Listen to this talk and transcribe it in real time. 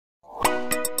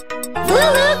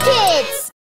LooLoo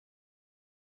Kids!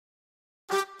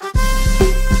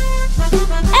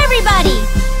 Everybody,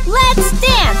 let's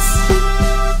dance!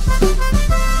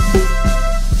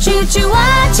 Choo Choo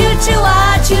WAH, Choo Choo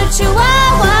WAH, Choo Choo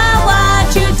WAH, wah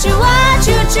wah, Choo Choo WAH,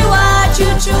 Choo Choo WAH,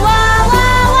 Choo Choo WAH,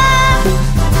 wah wah.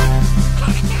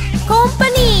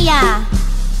 Compania,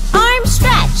 arm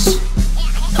stretch.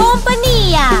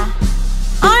 Compania,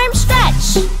 arm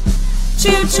stretch.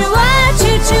 Choo Choo WAH,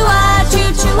 Choo Choo WAH,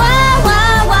 Choo Choo WAH,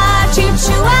 wah wah, Choo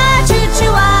Choo WAH, Choo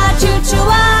Choo WAH, Choo Choo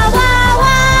WAH, wah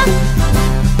wah.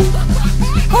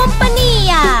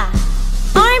 Compania,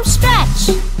 arm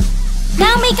stretch.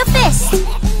 Now make a fist.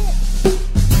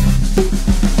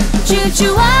 Choo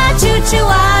Choo WAH, Choo Choo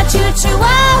WAH, Choo Choo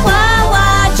WAH, wah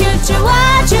wah, Choo Choo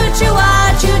WAH, Choo Choo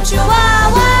WAH, Choo Choo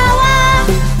WAH, wah wah.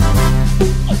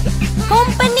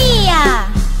 Compania,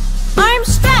 arm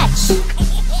stretch.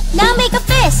 Now make a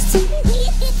fist.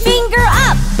 Finger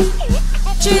up.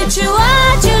 Choo Choo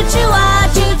WAH, Choo Choo WAH,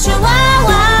 Choo Choo WAH,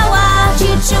 wah wah,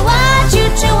 Choo Choo WAH, Choo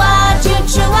Choo WAH, Choo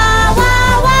Choo WAH,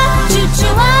 wah wah, Choo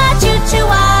Choo WAH, Choo Choo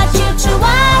WAH, Choo Choo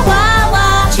WAH, wah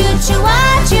wah, Choo Choo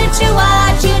WAH, Choo Choo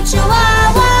WAH, Choo Choo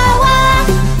WAH, wah wah.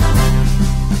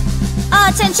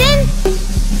 Attention!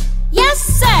 Yes,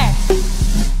 sir!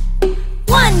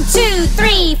 1, 2,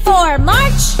 3, 4,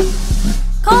 march!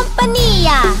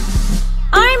 Compania,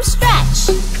 arm stretch.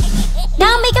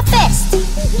 Now make a fist.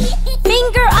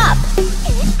 Finger up.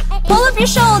 Pull up your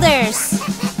shoulders.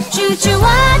 Choo Choo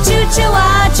WAH, Choo Choo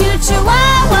WAH, Choo Choo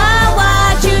WAH, wah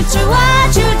wah, Choo Choo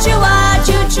WAH, Choo Choo WAH,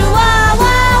 Choo Choo WAH,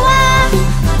 wah wah.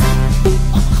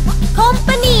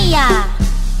 Compania,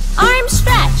 arm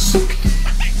stretch.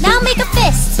 Now make a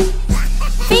fist.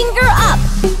 Finger up.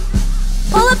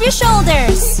 Pull up your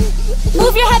shoulders.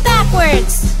 Move your head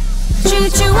backwards. Choo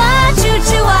Choo WAH, Choo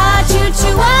Choo WAH, Choo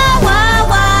Choo WAH, wah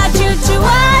wah, Choo Choo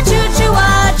WAH, Choo Choo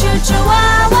WAH, Choo Choo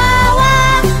WAH, wah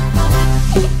wah.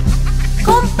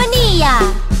 Compania,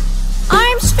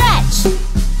 arm stretch.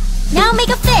 Now make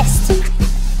a fist.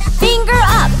 Finger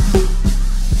up.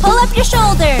 Pull up your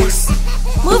shoulders.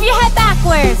 Move your head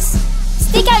backwards.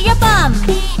 Stick out your bum.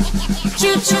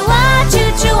 Choo Choo WAH,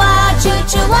 Choo Choo WAH, Choo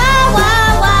Choo WAH,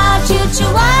 wah wah, Choo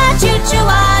Choo WAH, Choo Choo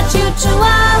WAH, Choo Choo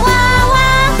WAH, wah wah.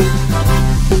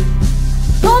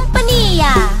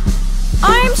 Compania,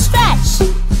 arm stretch.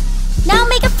 Now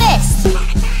make a fist.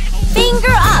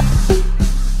 Finger up.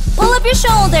 Pull up your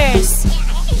shoulders.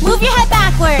 Move your head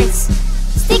backwards.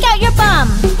 Stick out your bum.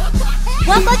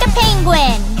 Walk like a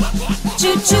penguin.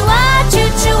 Choo Choo WAH, Choo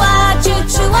Choo WAH, Choo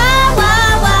Choo WAH,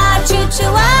 wah wah, Choo Choo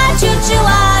WAH, Choo Choo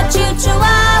WAH, Choo Choo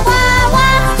WAH, wah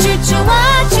wah, Choo Choo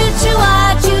WAH, Choo Choo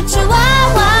WAH, Choo Choo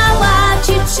WAH, wah wah,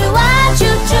 Choo Choo WAH,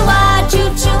 Choo Choo WAH, Choo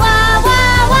Choo WAH,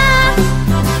 wah wah.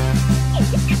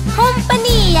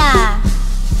 Compania,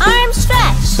 arm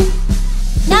stretch.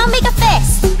 Now make a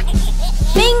fist.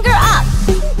 Finger up.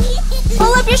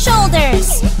 Pull up your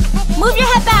shoulders. Move your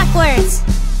head backwards.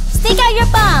 Stick out your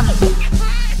bum.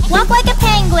 Walk like a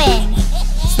penguin.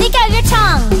 Stick out your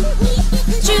tongue.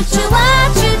 Choo Choo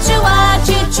WAH, Choo Choo WAH,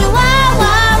 Choo Choo WAH,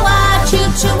 wah wah, Choo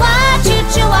Choo WAH, Choo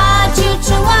Choo WAH, Choo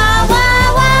Choo WAH, wah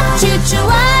wah, Choo Choo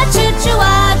WAH, Choo Choo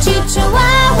WAH, Choo Choo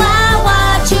WAH, wah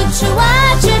wah, Choo Choo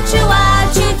WAH, Choo Choo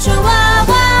WAH, Choo Choo WAH,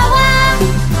 wah wah.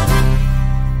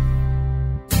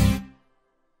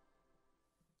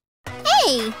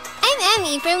 Hey, I'm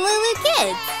Emmy from LooLoo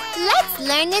Kids. Let's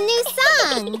learn a new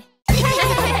song.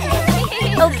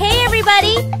 Okay,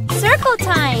 everybody, circle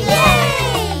time. Yay!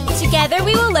 Together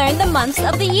we will learn the months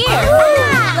of the year.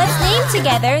 Let's name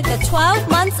together the 12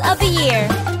 months of the year.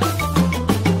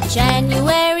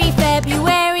 January,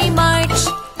 February, March,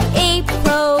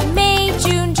 April, May,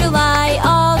 June, July,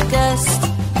 August,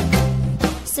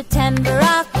 September,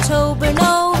 October,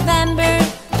 November,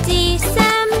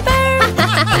 December.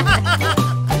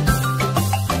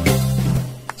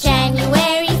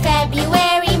 January,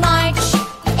 February, March,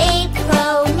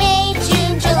 April, May,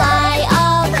 June, July,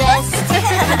 August,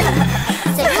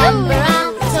 September,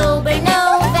 October,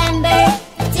 November,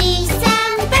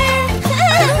 December.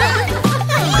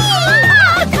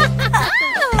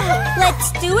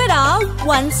 Let's do it all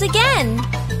once again.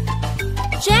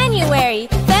 January,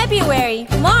 February,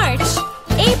 March,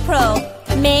 April,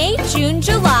 May, June,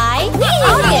 July,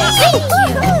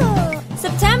 August,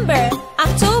 September,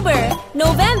 October,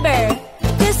 November,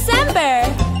 December.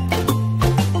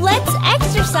 Let's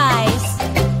exercise.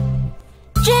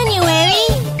 January,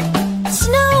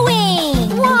 snowing.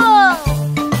 Whoa!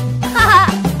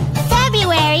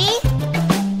 February,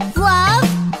 love,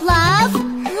 love,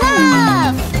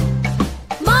 love.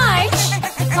 March,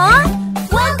 huh?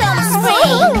 Welcome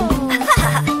spring.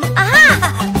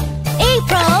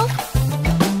 April,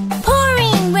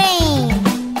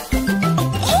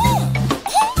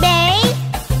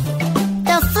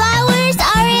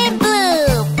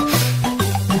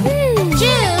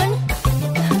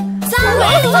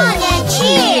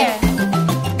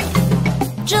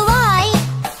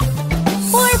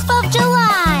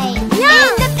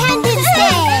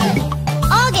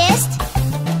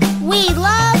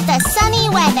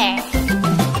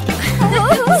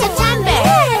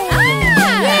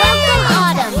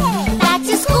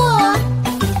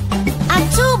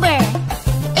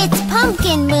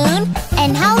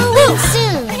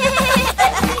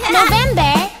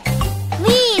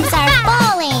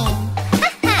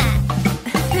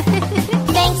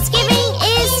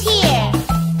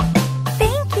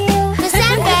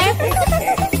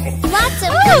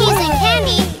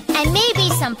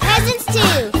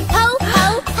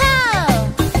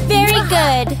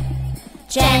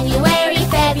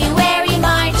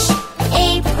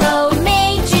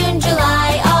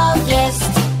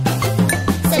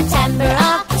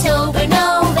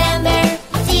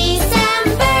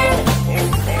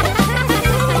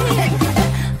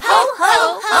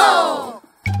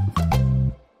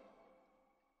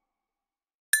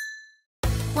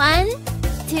 1,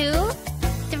 2,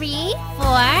 3, 4,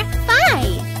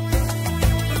 5.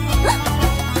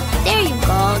 There you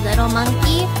go, little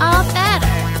monkey. All better.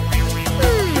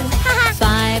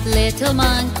 5 little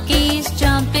monkeys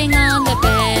jumping on the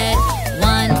bed.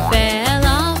 One fell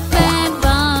off and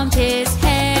bumped his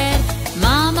head.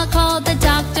 Mama called the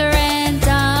doctor and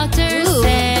doctor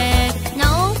said,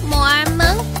 No more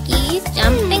monkeys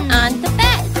jumping on the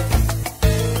bed.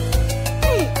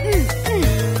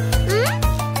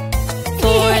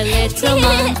 4 little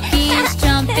monkeys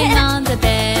jumping on the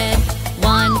bed.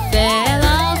 One fell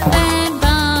off and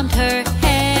bumped her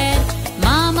head.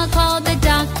 Mama called the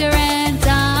doctor and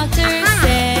doctor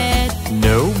said,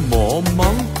 No more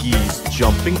monkeys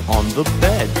jumping on the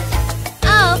bed.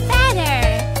 Oh,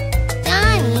 better.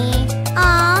 Johnny.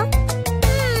 Aw.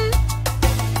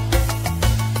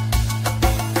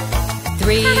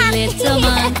 3 little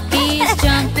monkeys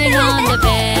jumping on the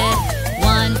bed.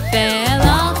 One fell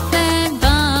off and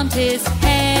bumped his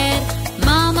head.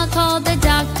 Mama called the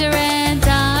doctor and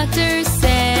doctor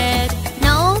said,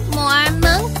 No more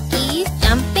monkeys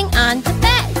jumping on the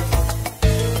bed.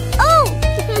 Oh!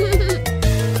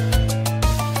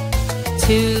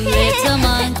 2 little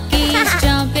monkeys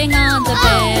jumping on the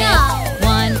bed.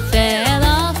 One fell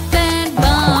off and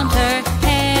bumped her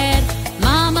head.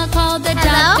 Mama called the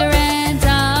doctor and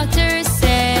doctor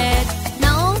said,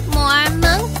 No more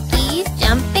monkeys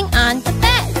jumping on the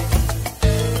bed.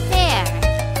 There.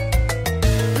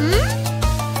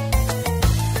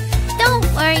 Don't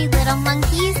worry, little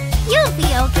monkeys. You'll be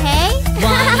okay.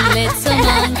 1 little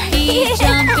monkey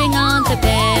jumping on the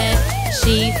bed.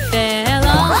 She fell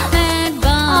off and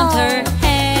bumped her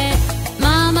head.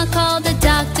 Mama called the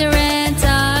doctor and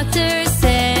doctor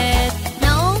said,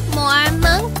 No more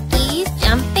monkeys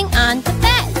jumping on the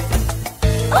bed.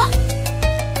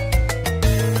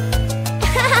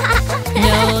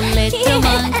 No little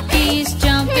monkeys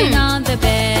jumping on the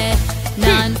bed.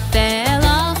 None fell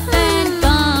off and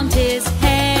bumped his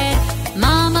head.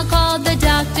 Mama called the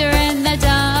doctor and the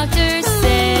doctor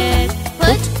said,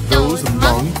 Put Those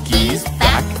monkeys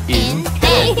back in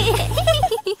bed.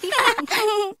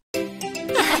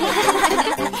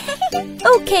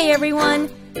 Okay, everyone.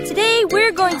 Today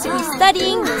we're going to be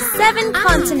studying the 7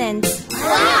 continents.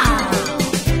 Wow!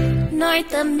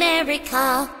 North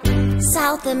America,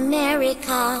 South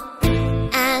America,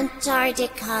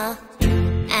 Antarctica,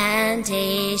 and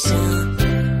Asia.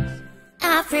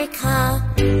 Africa,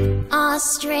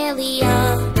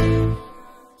 Australia,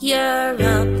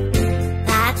 Europe.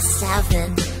 That's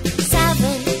 7.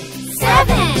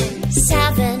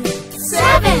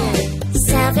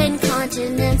 7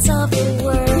 continents of the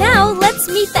world. Now let's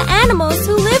meet the animals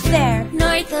who live there.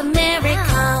 North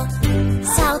America,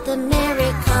 South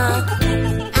America,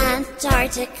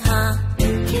 Antarctica,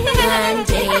 and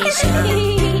Asia.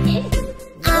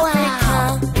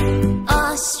 Africa,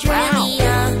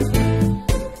 Australia,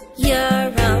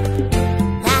 Europe.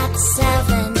 That's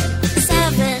 7.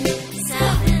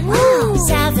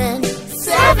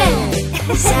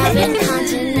 7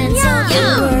 continents of the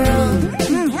world.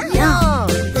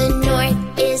 The north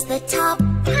is the top,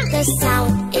 the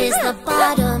south is the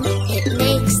bottom. It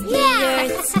makes the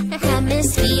Earth's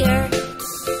hemisphere.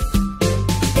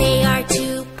 They are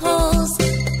 2 poles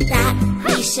that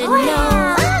we should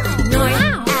know. North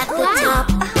at the top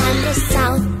and the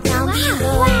south down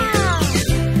below.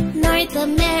 North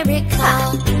America,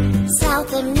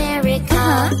 South America,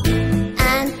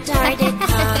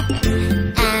 Antarctica,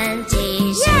 and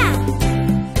Asia.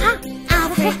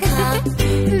 Africa,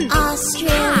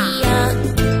 Australia,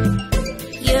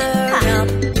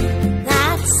 Europe.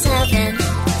 That's 7.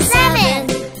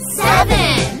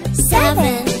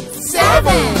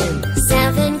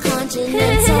 7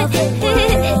 continents of the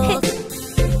world.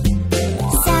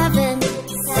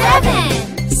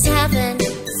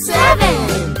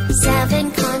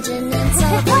 7 continents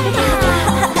of the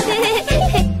world.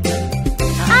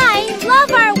 I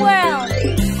love our world.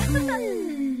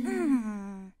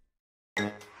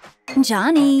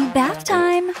 Johnny, bath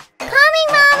time. Coming,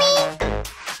 Mommy!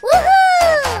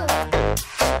 Woohoo!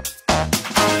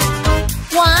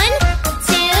 1,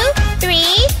 2,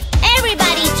 3.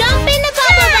 Everybody jump in the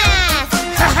bubble bath!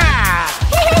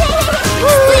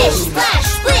 Splish, splash,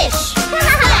 splish!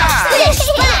 Splash, splish,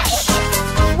 splash!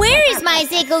 Where is my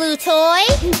Zigaloo toy?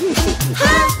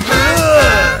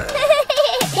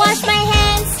 Wash my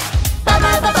hands.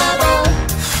 Bubble, bubble, bubble.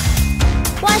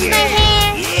 Wash my hair.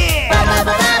 Bubble,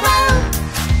 bubble, bubble.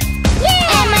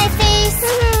 And my face.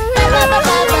 Bubble, bubble,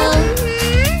 bubble.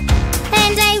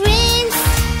 And I rinse.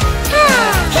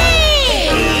 Hey!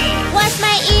 Wash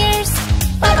my ears.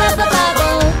 Bubble, bubble,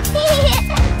 bubble.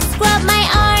 Scrub my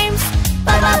arms.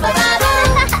 Bubble,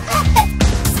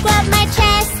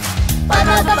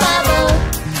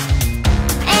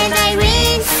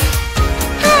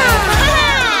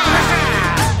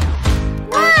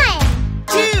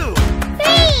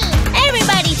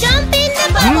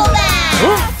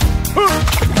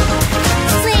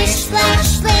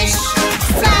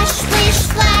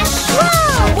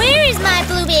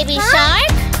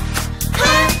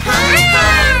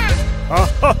 Ha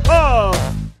ha ha!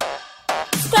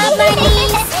 Scrub my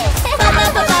knees,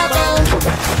 bubble, bubble.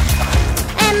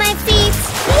 And my feet,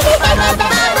 bubble,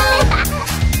 bubble.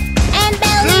 And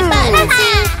belly button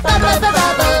too, bubble,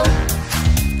 bubble.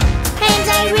 And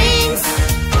I rinse.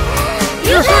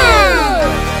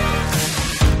 Yoo-hoo!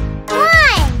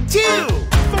 1, 2,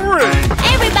 3.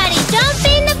 everybody jump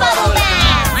in the bubble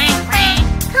bath.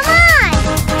 Come on!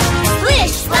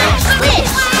 Splish, splash,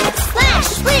 splish. Splash,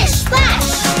 splish, splash.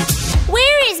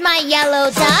 Where is my yellow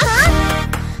duck?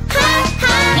 Ha,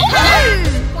 ha, ha.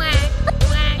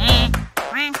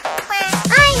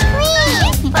 I'm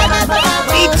clean. Bubble,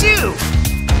 bubble. Me too.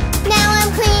 Now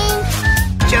I'm clean.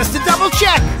 Just to double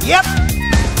check. Yep.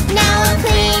 Now I'm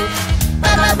clean.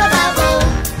 Bubble, bubble.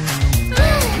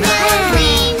 Now I'm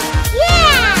clean.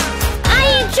 Yeah! I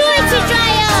enjoy to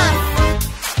dry off.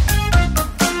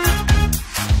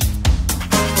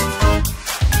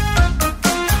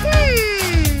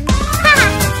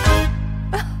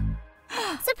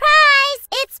 Surprise!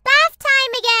 It's bath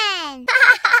time again!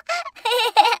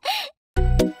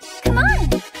 Come on!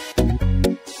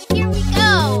 Here we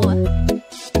go!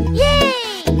 Yay!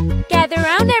 Gather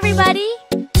around, everybody!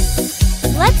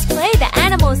 Let's play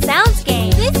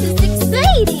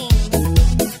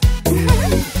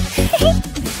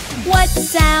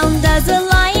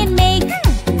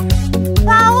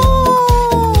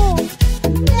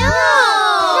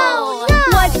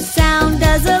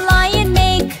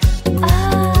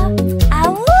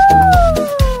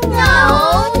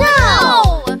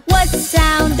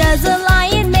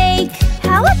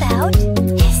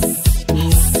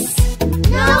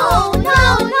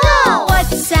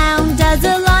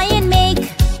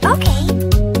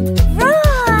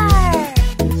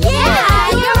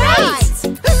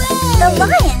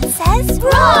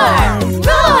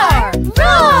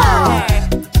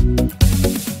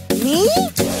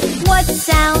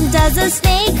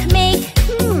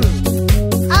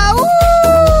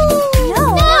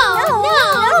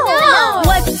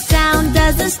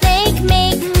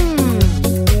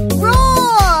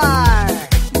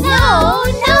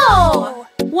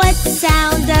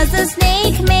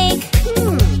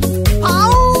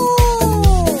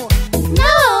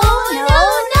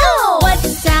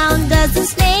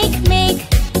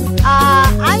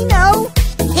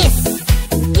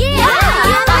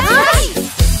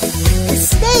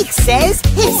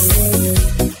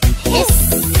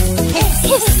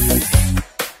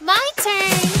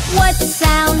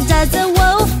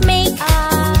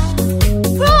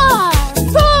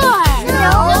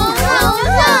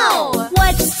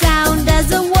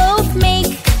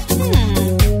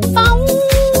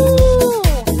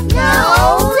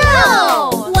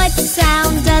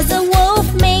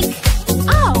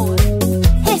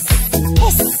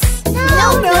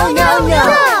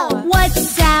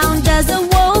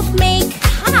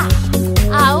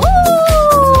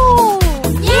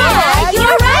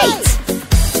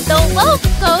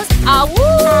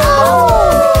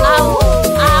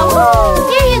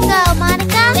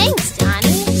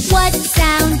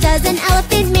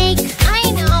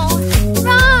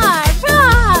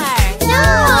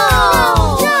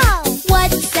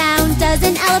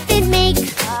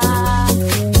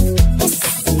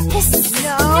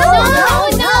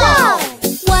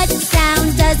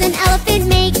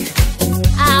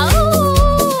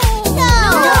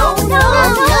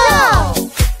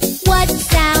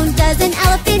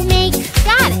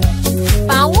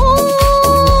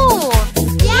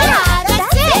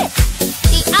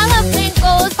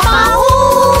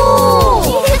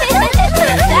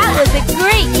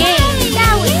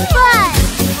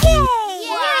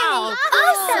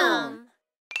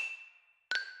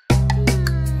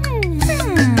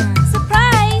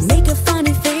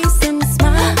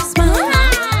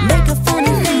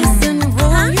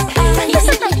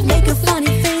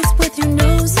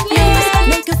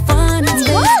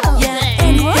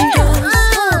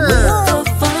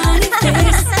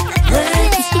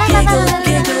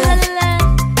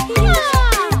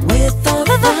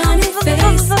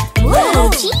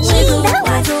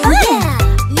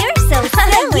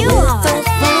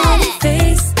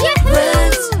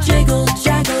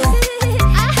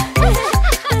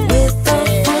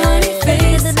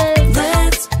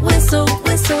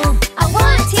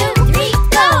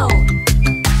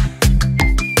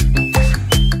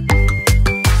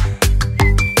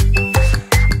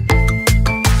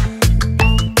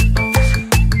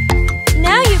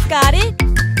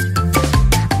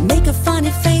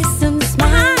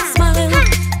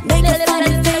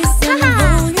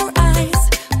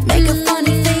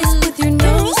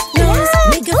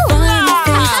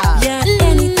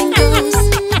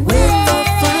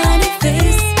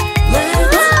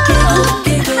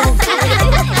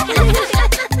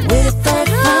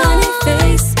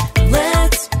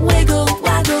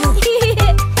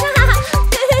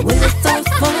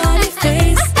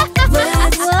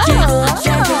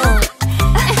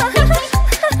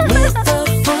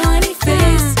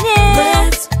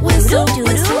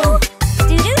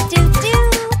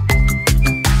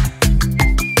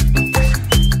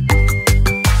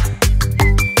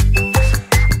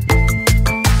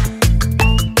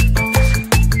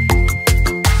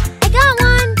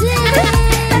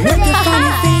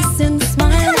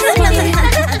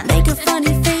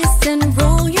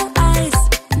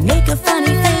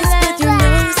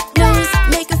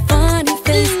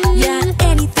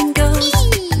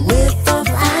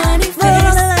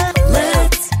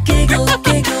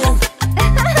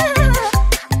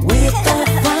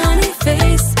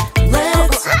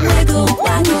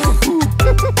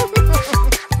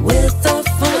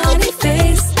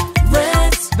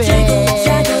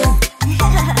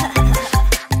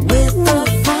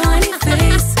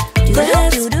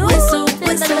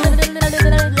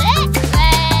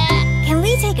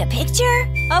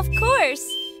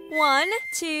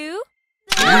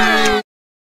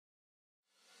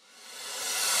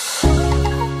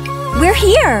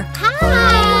here.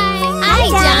 Hi,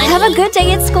 Johnny. Have a good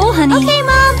day at school, honey. Okay,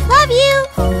 Mom. Love you.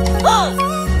 Oh!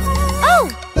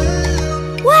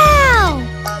 Wow!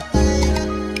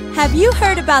 Have you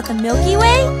heard about the Milky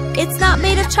Way? It's not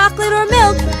made of chocolate or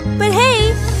milk, but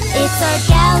hey, It's our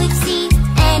galaxy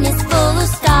and it's full of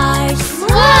stars.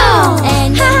 Wow!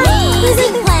 And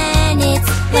amazing planets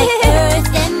like Earth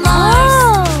and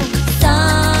Mars.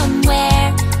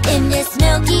 Somewhere in this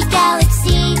Milky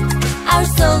Galaxy, our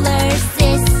solar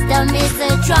system is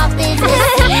a drop in the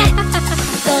sea.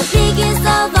 The biggest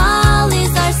of all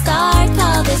is our star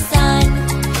called the Sun.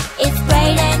 It's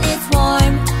bright and it's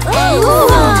warm and so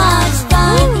much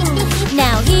fun.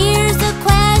 Now here's a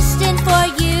question for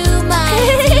you, my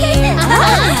dear.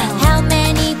 How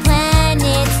many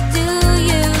planets do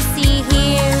you see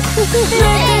here?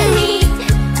 Mercury,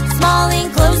 small and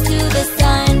close to the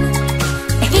sun.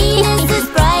 Venus is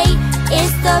bright,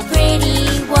 it's the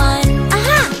pretty one.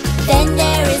 Then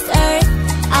there is Earth,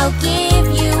 I'll give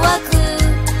you a clue.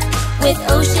 With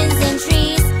oceans and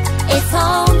trees, it's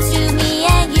home to me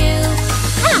and you.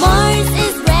 Mars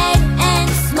is red and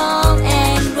small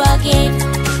and rugged.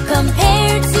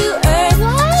 Compared to Earth,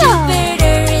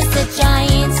 Jupiter is a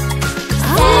giant.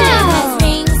 Saturn has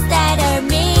rings that are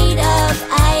made of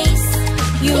ice.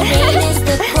 Uranus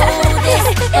the coldest,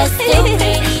 but still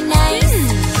pretty nice.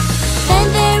 Then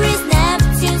there is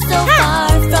Neptune, so far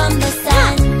from the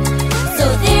sun. So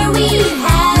there we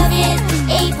have it,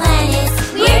 8 planets,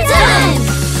 we're done!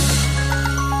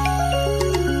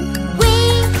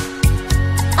 Wait,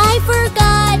 I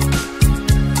forgot.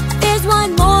 There's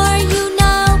one more, you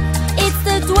know. It's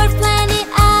the dwarf planet,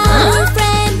 our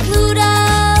friend Pluto.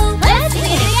 Let's sing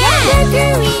it again.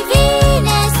 Mercury,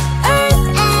 Venus, Earth,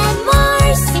 and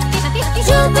Mars.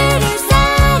 Jupiter,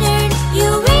 Saturn,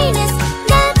 Uranus,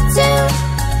 Neptune,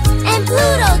 and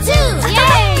Pluto too.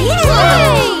 Yay!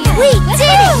 We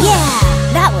did it! Yeah,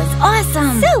 that was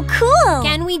awesome. So cool.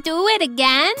 Can we do it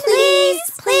again? Please,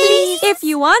 please. if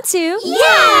you want to.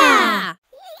 Yeah!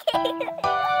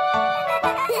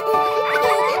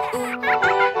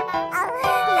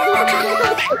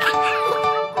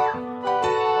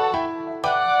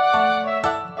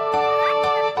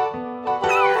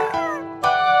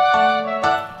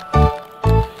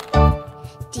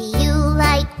 Do you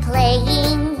like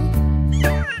playing?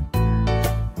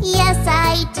 Yes,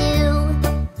 I do.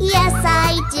 Yes,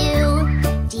 I do.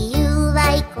 Do you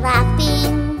like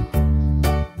laughing?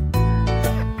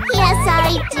 Yes,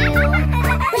 I do.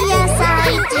 Yes, I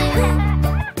do.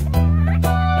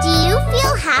 Do you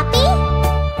feel happy?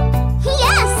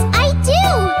 Yes, I do.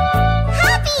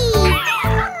 Happy!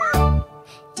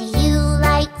 Do you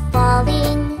like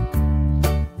falling?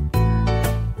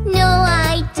 No,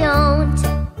 I don't.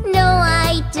 No,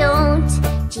 I don't.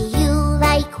 Do you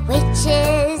like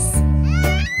witches?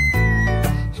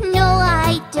 No,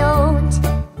 I don't.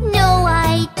 No,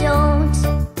 I don't.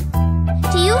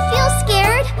 Do you feel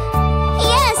scared?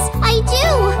 Yes, I do.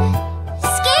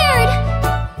 Scared.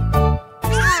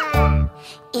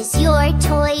 Is your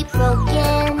toy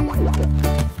broken?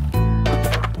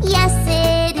 Yes,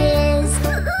 it is.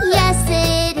 Yes,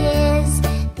 it is.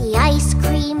 The ice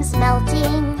cream's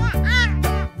melting.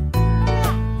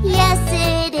 Yes,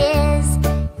 it is.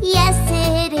 Yes,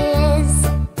 it is.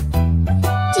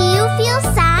 Do you feel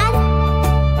sad?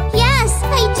 Yes,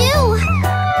 I do.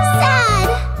 Sad.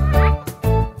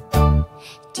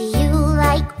 Do you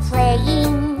like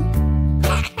playing?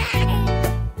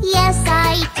 Yes,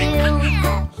 I do.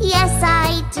 Yes,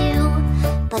 I do.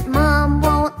 But Mom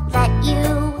won't let you.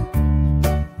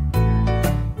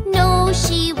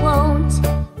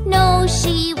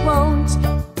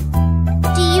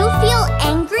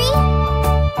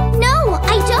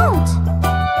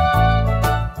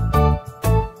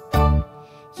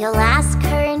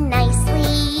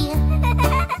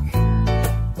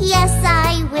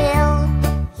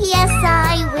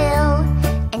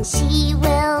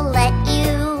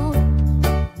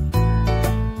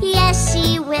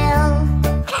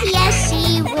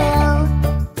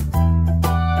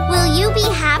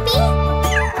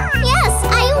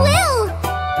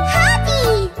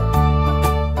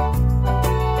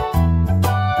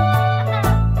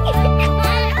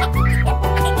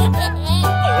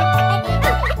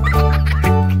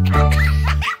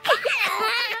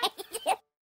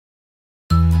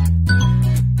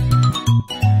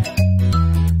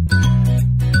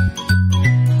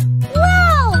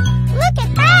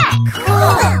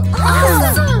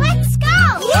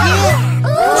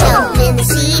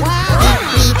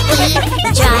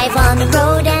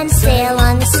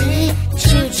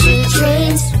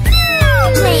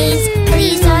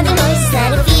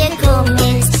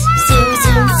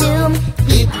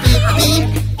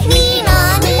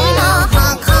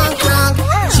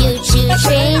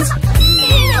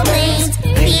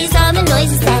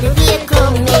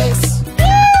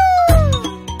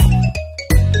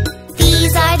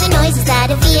 noises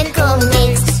that a vehicle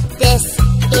makes. This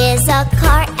is a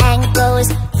car and goes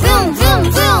vroom, vroom,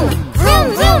 vroom, vroom,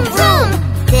 vroom, vroom.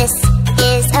 This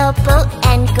is a boat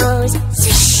and goes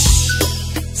swish,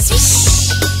 swish.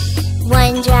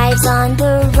 One drives on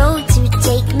the road to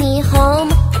take me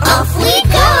home. Off we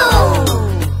go!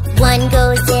 One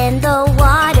goes in the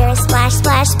water, splash,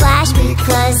 splash, splash,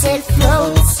 because it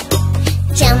floats.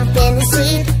 Jump in the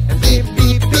sea, beep,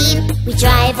 beep, beep. We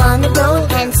drive on the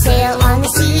road and sail on the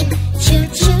sea.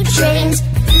 Choo-choo trains,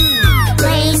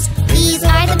 planes. These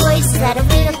are the noises that a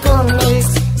vehicle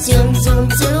makes. Zoom,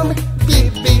 zoom, zoom,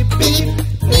 beep, beep, beep.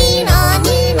 Nina,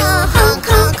 Nina, honk,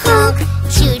 honk, honk.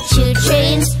 Choo-choo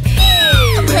trains,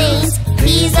 planes.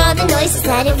 These are the noises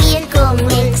that a vehicle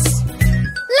makes.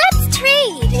 Let's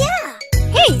trade! Yeah!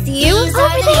 Hey, you! These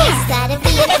are the noises that a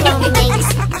vehicle makes.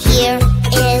 Here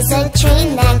is a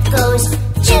train that goes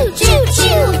choo, choo,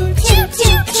 choo, choo,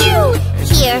 choo, choo.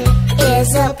 Here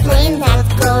is a plane that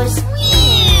goes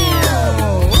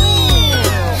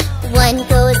one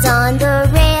goes on the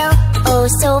rail, oh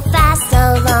so fast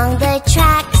along the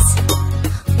tracks.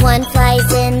 One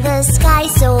flies in the sky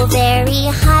so very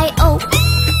high, oh.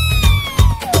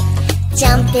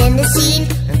 Jump in the sea,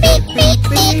 beep, beep,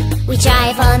 beep. We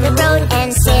drive on the road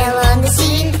and sail on the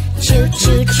sea.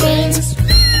 Choo-choo trains,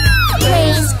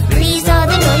 planes. These are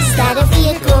the noises that a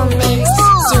vehicle makes.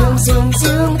 Zoom, zoom,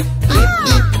 zoom, beep,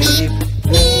 beep, beep.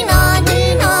 Nina,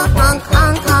 Nina, honk,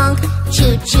 honk, honk.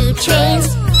 Choo-choo trains,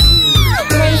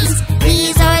 planes.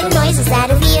 These are the noises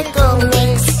that a vehicle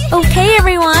makes. Okay,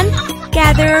 everyone,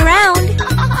 gather around.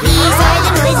 These are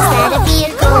the noises that a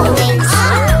vehicle makes.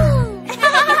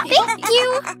 Thank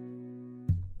you!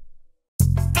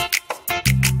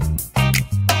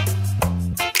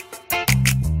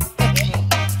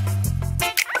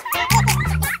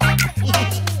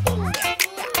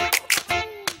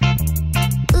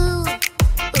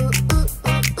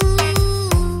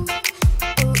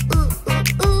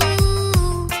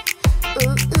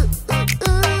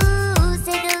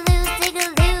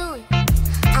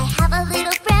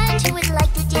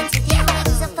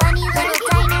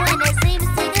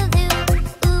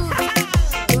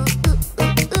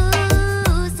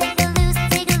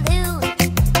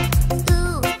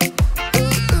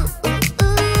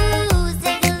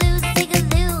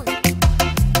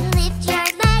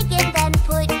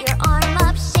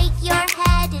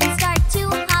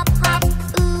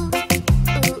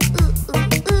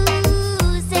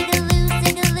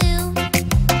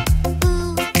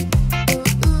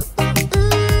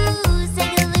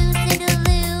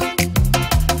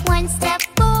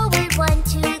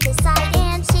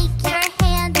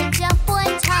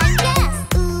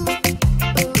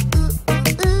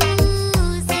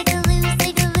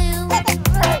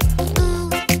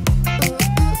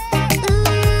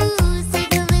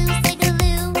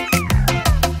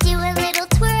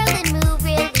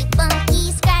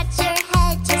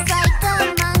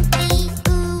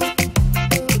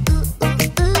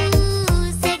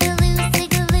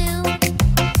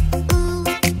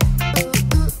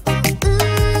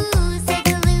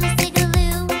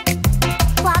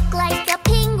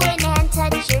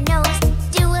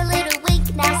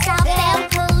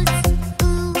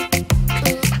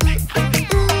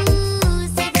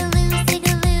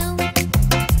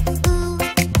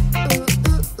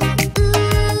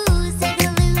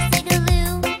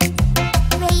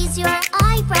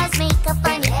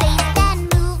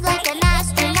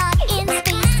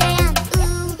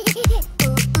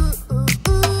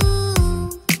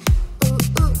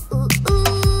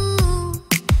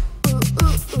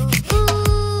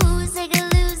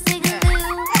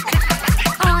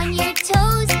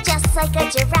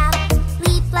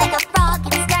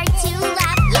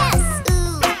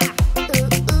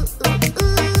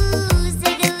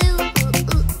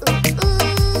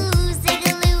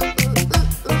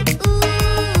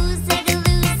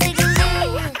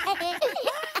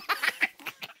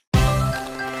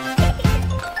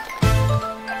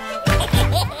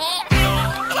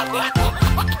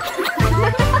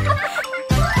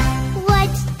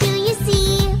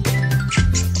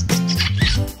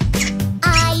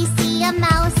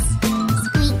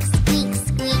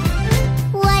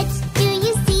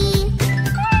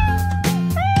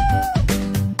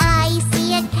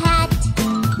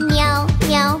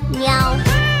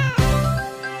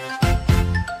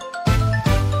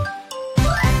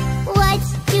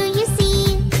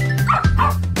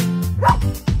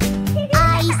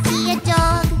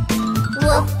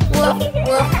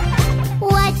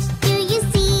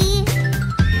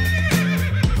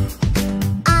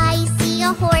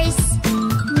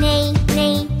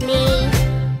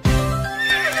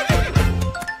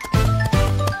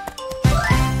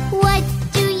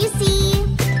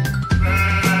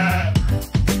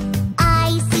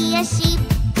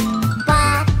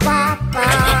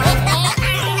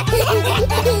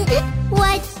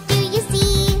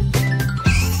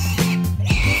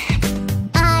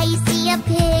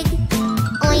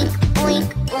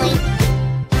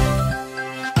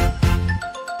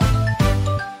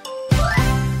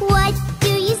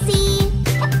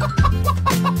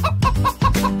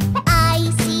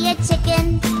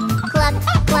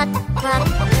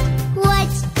 What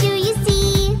do you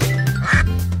see?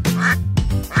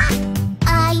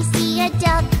 I see a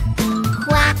duck.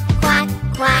 Quack, quack,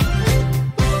 quack.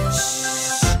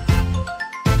 Shh.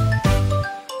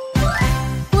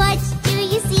 What do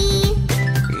you see?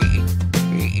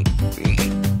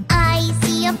 I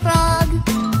see a frog.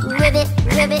 Ribbit,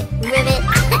 ribbit, ribbit.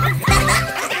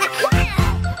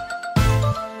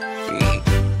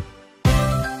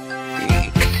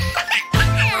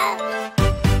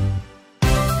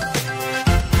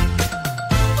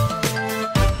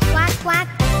 Quack, quack.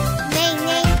 Neigh,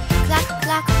 neigh. Cluck,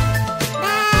 cluck.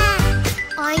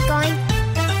 Oink, oink.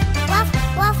 Woof,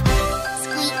 woof.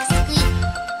 Squeak, squeak.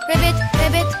 Ribbit,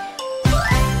 ribbit.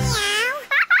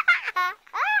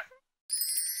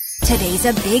 Today's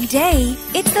a big day.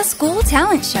 It's the school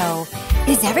talent show.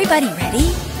 Is everybody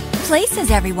ready? Places,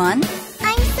 everyone.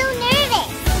 I'm so nervous.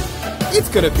 It's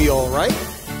gonna be all right.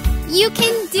 You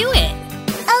can do it.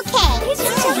 Okay.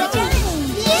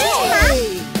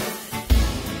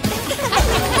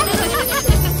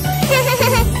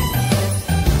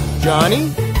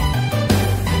 Johnny?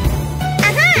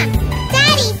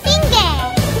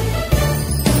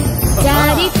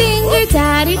 Daddy finger.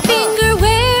 Daddy finger,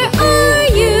 where are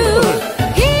you?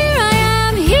 Here I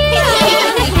am,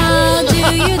 how do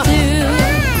you do?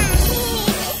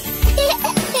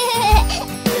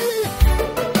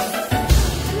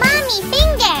 Mommy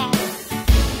finger.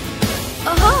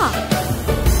 Aha!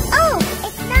 Oh,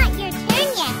 it's not your turn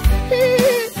yet.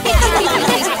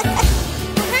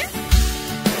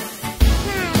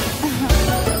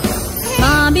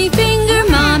 Mommy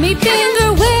finger,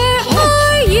 where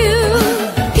are you?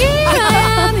 Here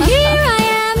I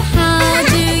am, how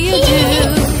do you do?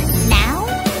 Now?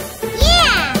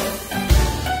 Yeah.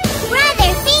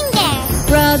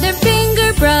 Brother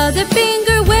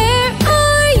finger, where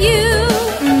are you?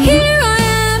 Here I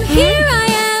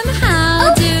am,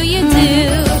 how do you do?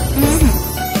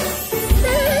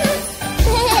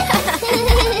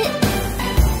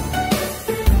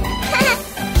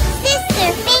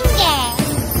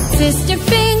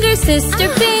 Sister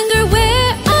finger,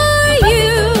 where are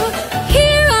you?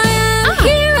 Here I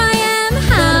am,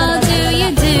 how do you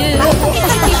do?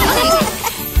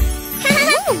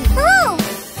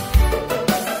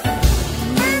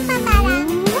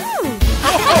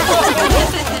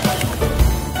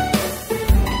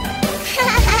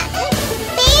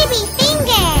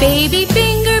 Baby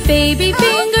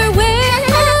finger, where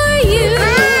are you?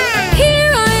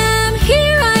 Here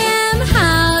I am,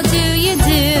 how do you do?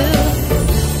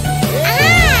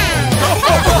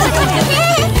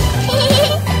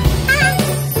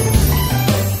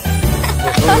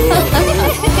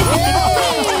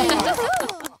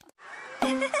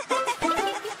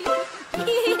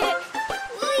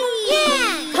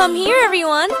 Come here,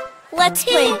 everyone. Let's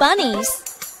play bunnies.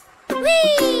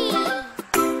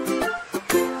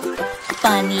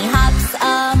 Bunny hops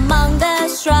among the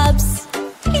shrubs.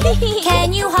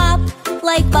 Can you hop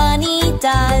like Bunny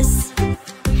does?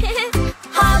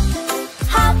 Hop,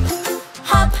 hop,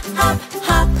 hop, hop,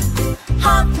 hop,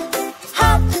 hop,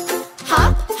 hop,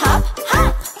 hop, hop,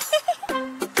 hop.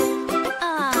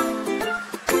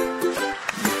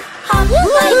 Hop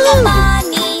like a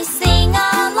bunny, sing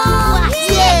along.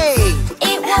 Yay!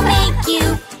 It will make you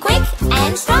quick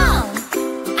and strong.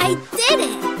 I did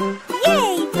it!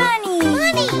 Yay, Bunny!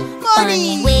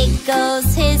 Bunny wiggles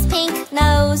his pink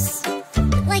nose.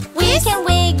 Like We this? can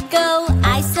wiggle,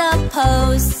 I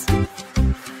suppose.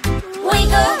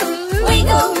 Wiggle,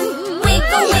 wiggle,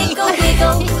 wiggle, wiggle,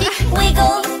 wiggle,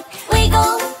 wiggle,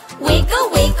 wiggle, wiggle,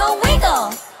 wiggle, wiggle.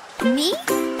 Me?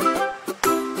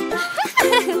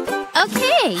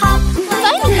 Okay. Hop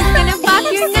like Bunny's gonna pop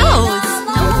your nose.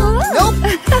 Nope.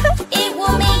 It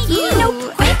will make you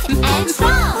quick and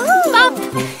strong. Pop.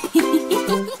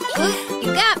 You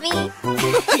got me.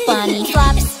 Bunny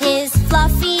flops his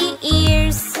fluffy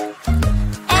ears,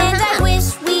 and I wish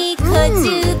we could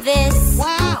do this.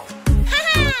 Wow.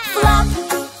 Flop,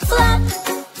 flop,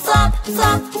 flop,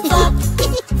 flop, flop,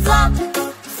 flop,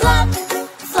 flop,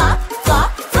 flop,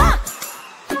 flop, flop.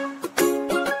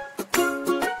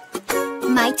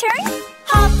 My turn?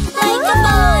 Hop like a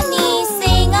bunny,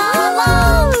 sing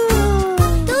along.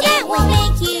 It will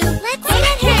make you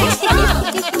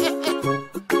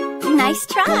Nice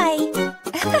try.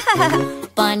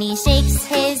 Bunny shakes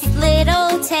his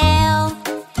little tail.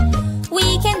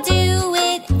 We can do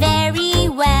it very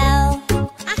well.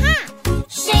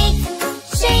 Shake,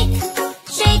 shake,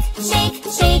 shake, shake,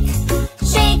 shake,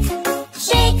 shake,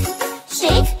 shake,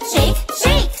 shake, shake,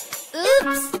 shake.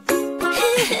 Oops.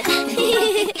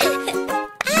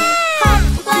 Hop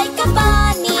like a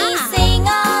bunny, sing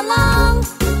along.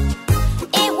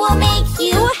 It will make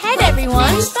you Go ahead,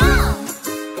 strong.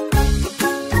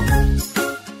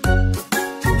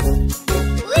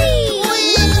 Whee!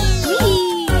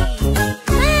 Whee!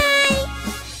 Bye!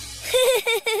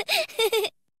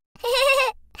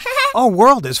 Our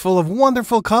world is full of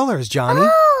wonderful colors, Johnny.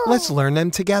 Oh. Let's learn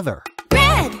them together.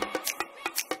 Red,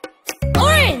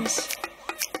 orange,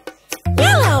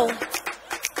 yellow,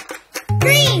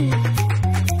 Green,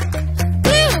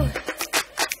 blue,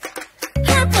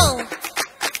 purple,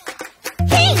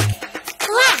 pink,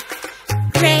 black,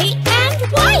 gray, and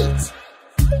white.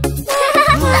 What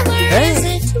color is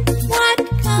it? What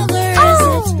color is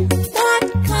it? What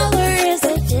color is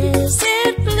it? Is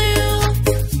it blue?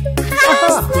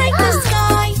 Just like the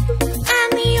sky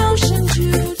and the ocean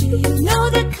too. Do you know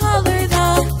the color? The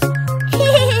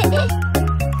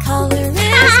color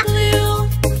is blue.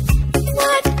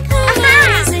 What color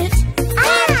is it?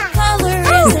 What color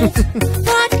is it?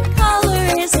 What color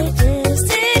is it? Is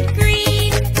it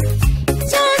green?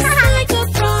 Just like a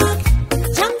frog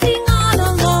jumping on a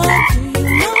log. Do you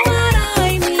know what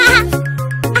I mean?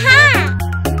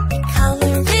 The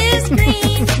color is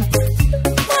green.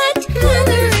 What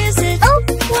color is it?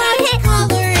 What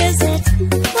color is it?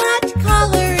 What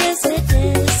color is it?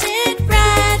 Is it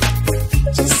red?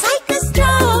 Just like a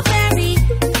strawberry,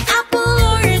 apple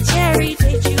or a cherry.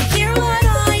 Did you hear what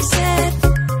I said?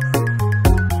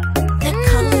 The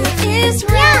color is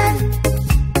red.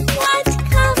 What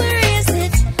color is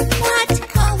it? What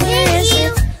color is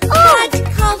it? What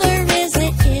color is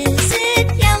it? Is it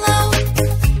yellow?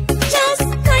 Just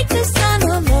like the sun, a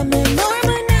lemon or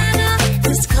banana.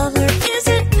 This color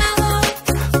isn't mellow.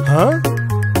 Huh?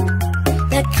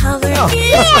 The color is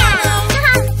yellow.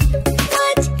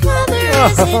 What color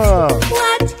is it?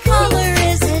 What color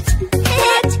is it?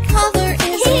 What color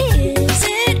is it? Is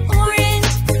it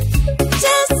orange?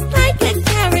 Just like a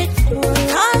carrot or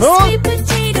a sweet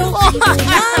potato, even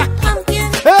a pumpkin.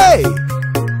 Hey!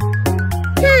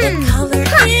 The color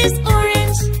is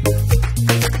orange.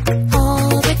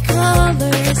 All the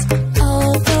colors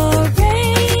of the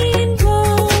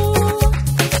rainbow.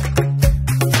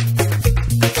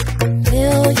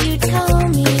 Will you tell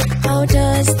me, how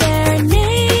does their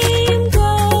name go?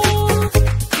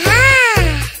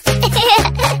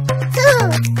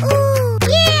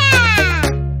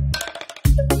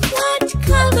 What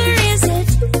color is it?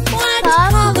 What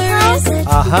color is it?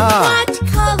 Aha! What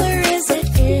color is it?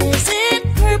 Is it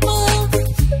purple?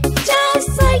 Just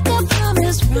like a plum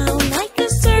is round like a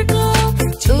circle.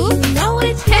 Do you know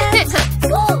it yet?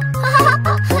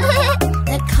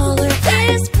 The color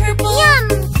is purple.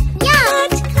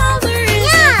 What color is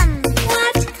it?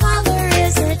 What color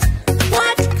is it?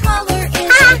 What color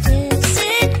is it? Is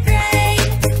it gray?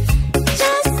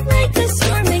 Just like a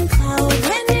storming cloud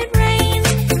when it rains.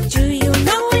 Do you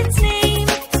know its name?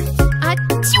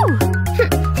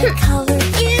 The color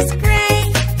is gray.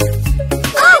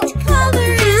 What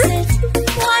color is it?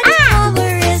 What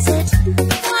color is it?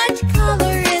 What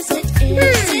color is it?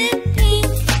 Is it pink?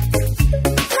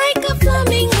 Like a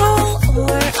flamingo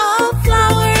or a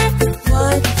flower?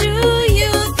 What do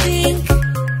you think?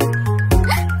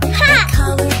 The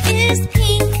color is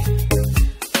pink.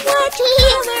 What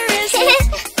color is it?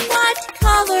 What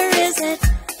color is it?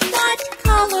 What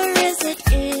color is it?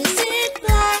 Is it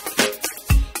black?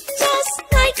 Just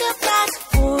like a bat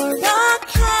or a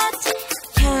cat.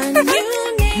 Can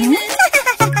you name it?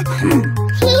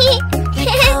 The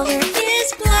color is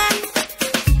black.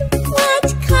 What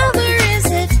color is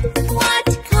it? What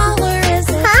color is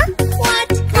it? What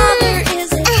color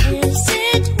is it? Is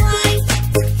it white?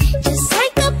 Just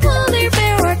like a polar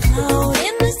bear or cloud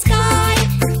in the sky.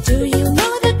 Do you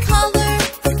know the color?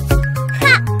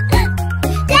 The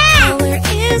color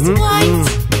is white.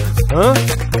 Huh?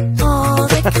 All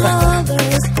the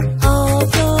colors of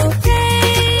the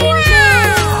rainbow.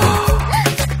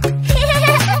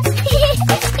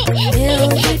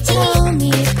 Will you tell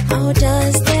me, how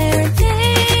does their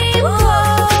name go?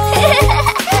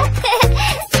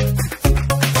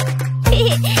 A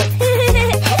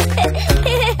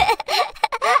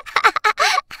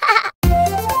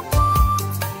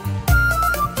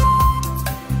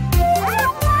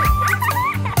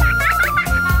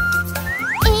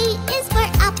is for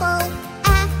apple,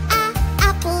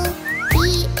 apple.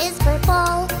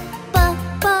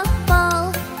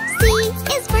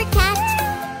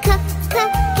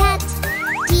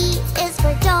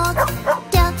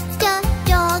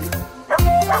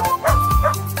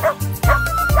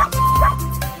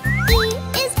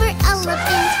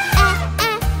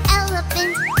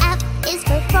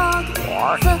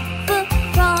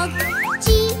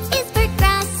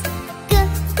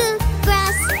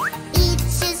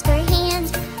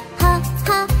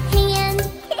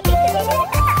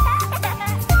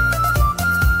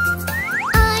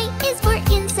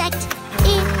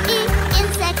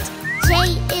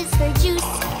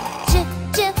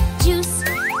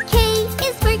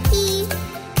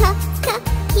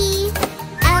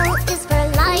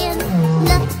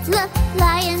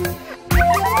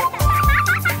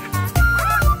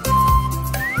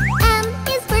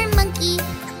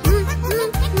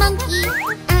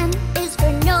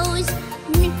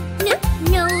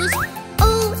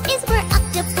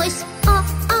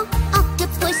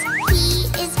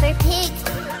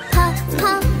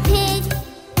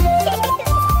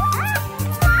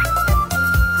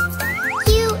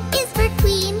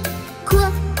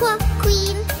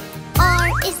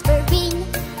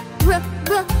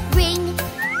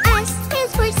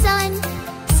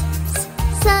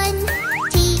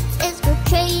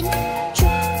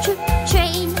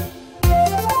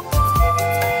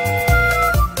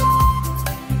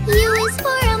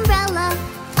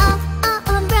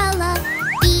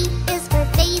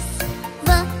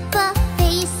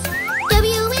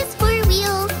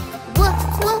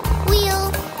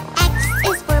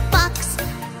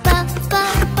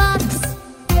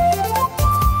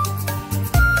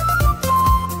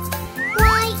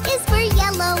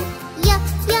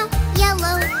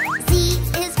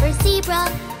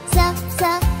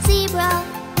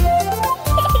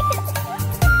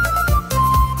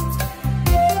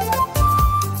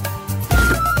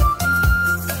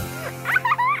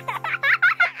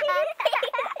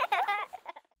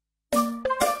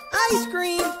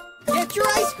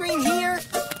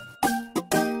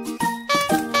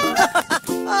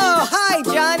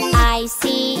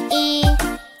 I-C-E,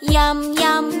 yum,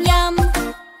 yum, yum.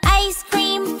 Ice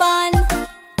cream fun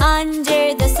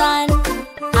under the sun.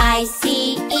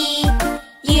 I-C-E,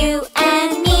 you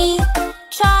and me.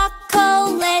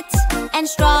 Chocolate and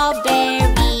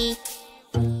strawberry.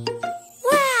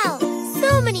 Wow,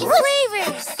 so many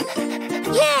flavors!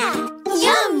 Yeah,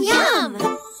 yum, yum!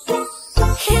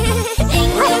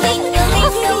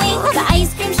 Ding-a-ling-a-ling-a-ling, the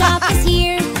ice cream shop is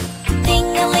here.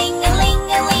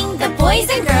 Ding-a-ling-a-ling-a-ling, the boys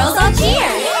and girls all cheer.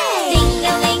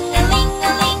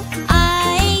 Ding-a-ling-a-ling-a-ling,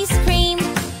 ice cream.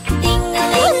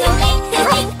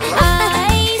 Ding-a-ling-a-ling-a-ling,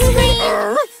 ice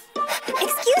cream.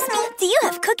 Excuse me, do you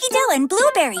have cookie dough and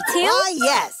blueberry too?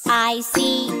 Yes.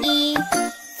 I-C-E,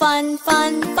 fun,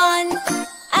 fun, fun.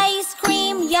 Ice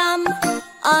cream, yum,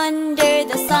 under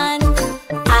the sun.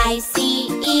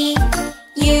 I-C-E,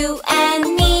 you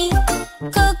and me.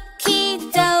 Cookie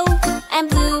dough and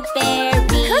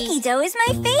blueberry. Cookie dough is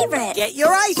my favorite. Get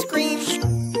your ice cream.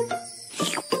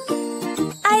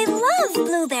 I love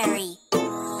blueberry.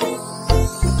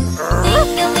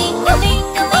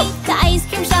 Ding-a-ling-a-ling-a-ling, the ice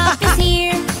cream shop is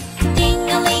here.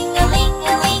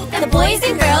 Ding-a-ling-a-ling-a-ling, the boys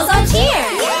and girls all cheer.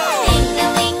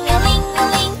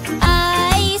 Ding-a-ling-a-ling-a-ling,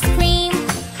 ice cream.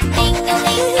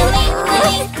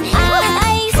 Ding-a-ling-a-ling-a-ling,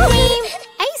 ice cream.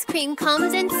 Ice cream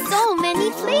comes in so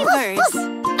many flavors.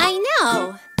 I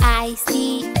know.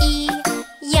 I-C-E,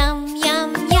 yum,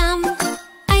 yum, yum.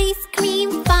 Ice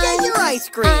cream fun. Get your ice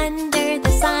cream. Under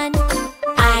the sun.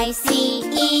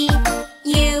 I-C-E,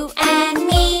 you and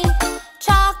me.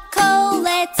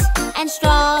 Chocolate and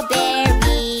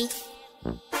strawberry.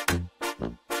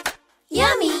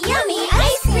 Yummy, yummy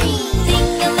ice cream.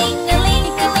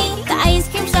 Ding-a-ling-a-ling-a-ling, the ice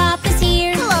cream shop is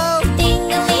here. Hello.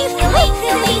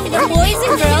 Ding-a-ling-a-ling-a-ling, the boys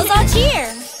and girls all cheer.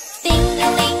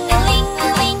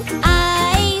 Ding-a-ling-a-ling-a-ling,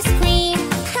 ice cream.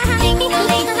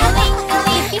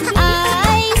 Ding-a-ling-a-ling-a-ling,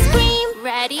 ice cream.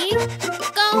 Ready?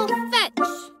 Go fetch.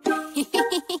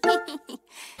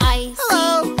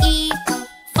 I-C-E,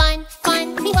 fun, fun,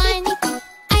 fun.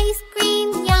 Ice cream,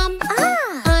 yum,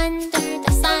 under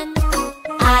the sun.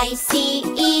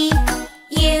 I-C-E,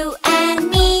 you and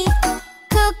me.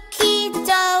 Cookie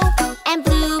dough and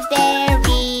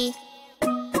blueberry.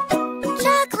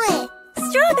 Chocolate,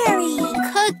 Strawberry.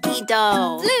 cookie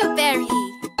dough, blueberry.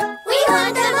 We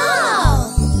want them all!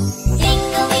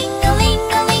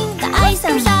 Ding-a-ling-a-ling-a-ling, the ice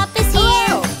cream shop is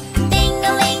here.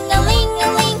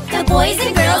 Ding-a-ling-a-ling-a-ling, the boys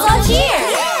and girls all cheer.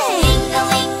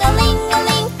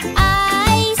 Ding-a-ling-a-ling-a-ling,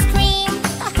 ice cream.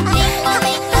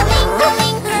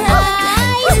 Ding-a-ling-a-ling-a-ling,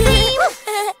 ice cream.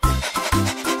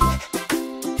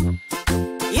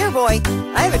 Here, boy.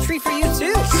 I have a treat for you,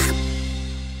 too.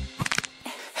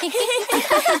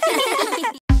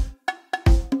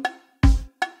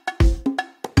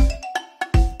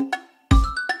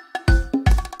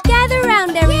 Gather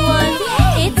round, everyone.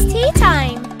 It's tea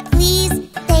time. Please,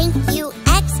 thank you,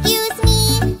 excuse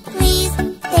me. Please,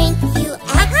 thank you,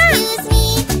 excuse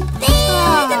me.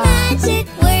 They're the magic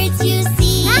words you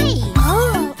see.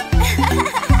 Oh,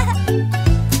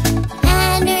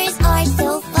 Manners are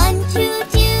so fun to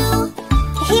do.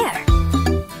 here.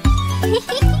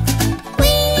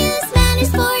 We use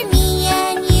manners for me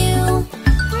and you.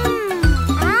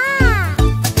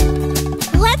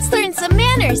 Let's learn some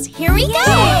manners. Here we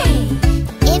go.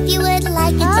 If you would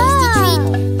like a tasty treat,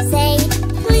 say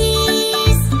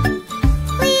please,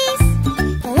 please.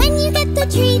 When you get the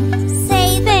treat, say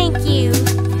Thank you.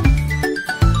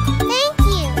 thank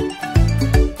you.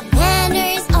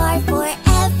 Manners are for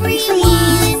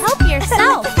everyone. Help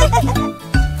yourself.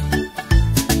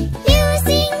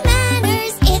 Using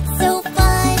manners, it's so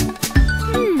fun.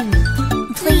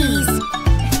 Please.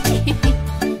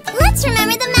 Let's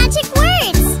remember the magic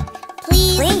words.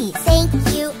 Please, Please. thank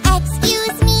you,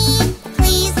 excuse me.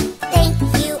 Please, thank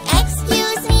you,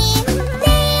 excuse me.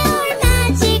 They are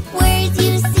magic words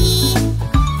you see.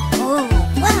 Oh,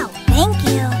 wow, thank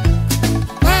you.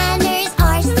 Manners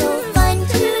are so fun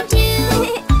to do.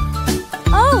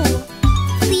 Oh,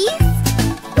 Please,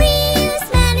 we use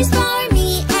manners for me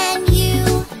and you.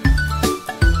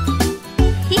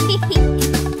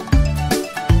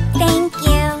 Thank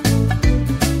you.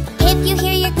 If you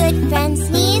hear your good friend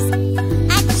sneeze,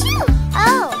 achoo!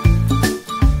 Oh!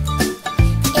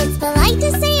 It's polite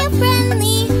to say a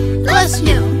friendly bless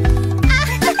you.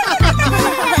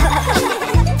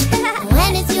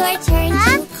 When it's your turn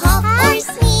to cough or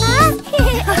sneeze,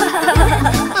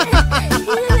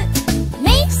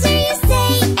 make sure you say,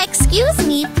 excuse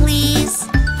me, please.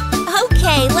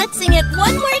 okay. Let's sing it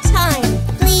one more time.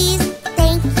 Please,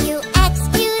 thank you,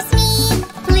 excuse me.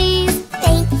 Please,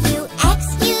 thank you,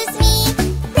 excuse me.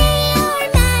 They are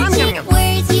magic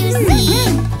words you see.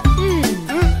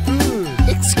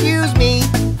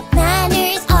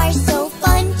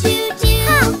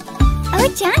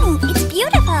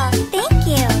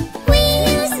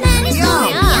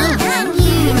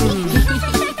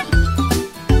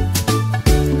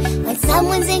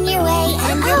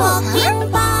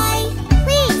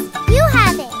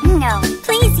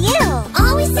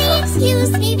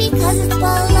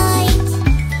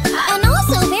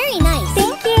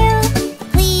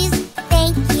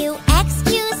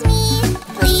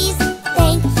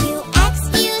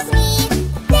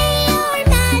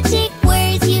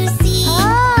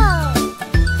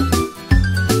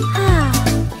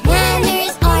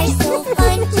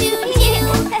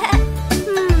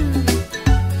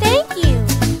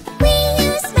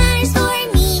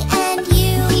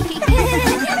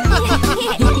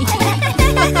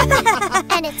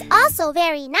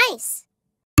 very nice.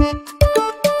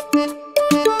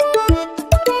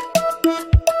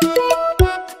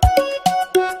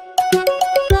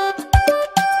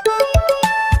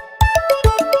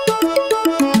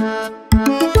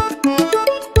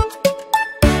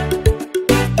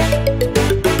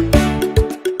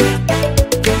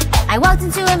 I walked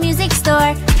into a music store.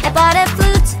 I bought a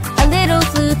flute, a little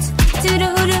flute.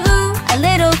 Toot-a-oo-a-oo, a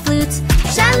little flute.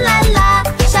 Sha-la-la,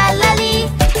 sha-la-lee,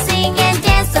 sing and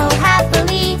dance so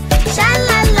happily.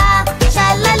 Sha-la-la,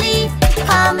 sha-la-lee,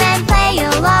 come and play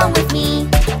along with me.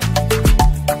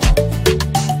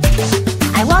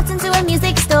 I walked into a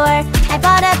music store. I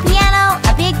bought a piano,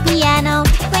 a big piano.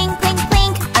 Clink, clink,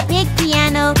 clink, a big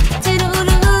piano.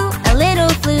 Toot-a-oo-a-oo, a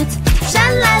little flute.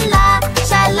 Sha-la-la,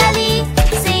 sha-la-lee,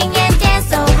 sing and dance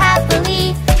so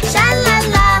happily.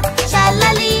 Sha-la-la,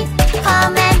 sha-la-lee,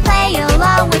 come and play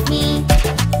along with me.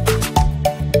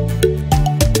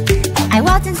 I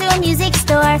walked into a music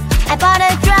store. I bought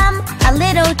a drum, a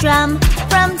little drum.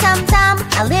 From tum-tum,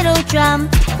 a little drum.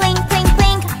 Clink, clink,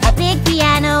 clink, a big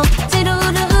piano.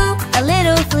 Toot-a-oo-a-oo, a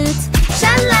little flute.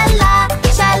 Sha-la-la,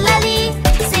 sha-la-lee,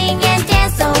 sing and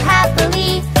dance so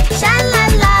happily.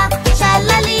 Sha-la-la,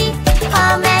 sha-la-lee,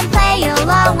 come and play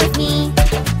along with me.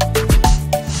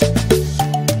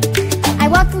 I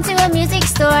walked into a music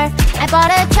store. I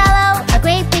bought a cello, a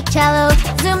great big cello.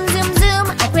 Zoom, zoom, zoom,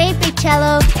 a great big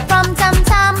cello. From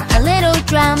tum-tum, a little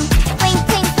drum. Clink,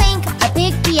 clink, clink, a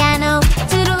big piano.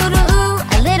 Toot-a-oo-a-oo,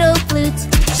 a little flute.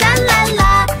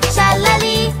 Sha-la-la,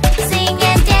 sha-la-lee, sing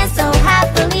and dance so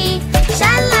happily.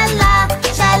 Sha-la-la,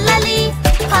 sha-la-lee,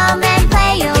 come and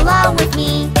play along with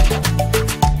me.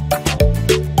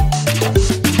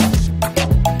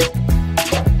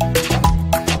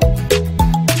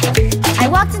 I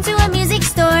walked into a music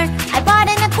store. I bought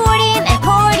an accordion,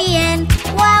 accordion.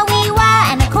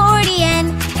 Wah-wee-wah, an accordion.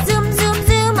 Zoom, zoom,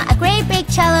 zoom, a great big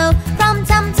cello. From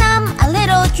tum-tum, a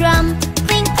little drum.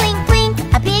 Clink, clink, clink,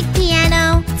 a big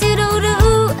piano.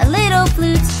 Toot-a-oo-a-oo, a little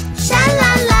flute.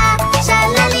 Sha-la-la,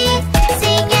 sha-la-lee,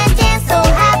 sing and dance so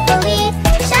happily.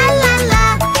 Sha-la-la,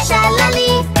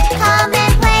 sha-la-lee, come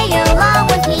and play along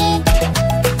with me.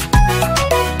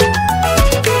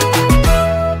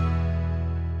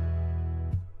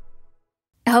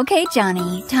 Okay,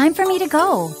 Johnny, time for me to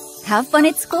go. Have fun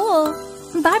at school.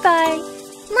 Bye-bye.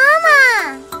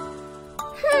 Mama!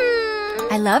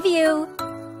 I love you.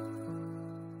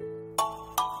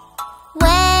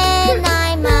 When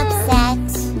I'm upset,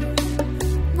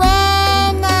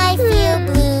 when I feel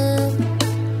blue,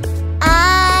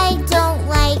 I don't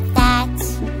like that,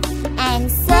 and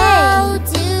so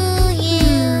do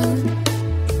you.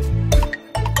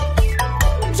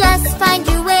 Just find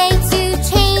your way to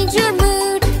change your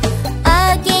mood.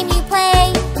 A game you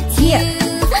play to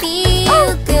feel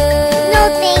good. No,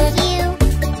 thank you.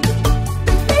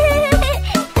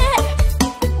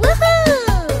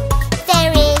 Woohoo!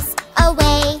 There is a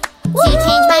way to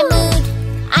change my mood.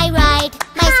 I ride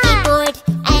my skateboard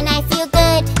and I feel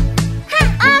good.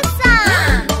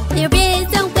 Awesome! There is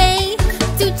a way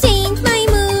to change my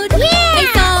mood. I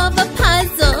solve a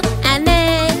puzzle and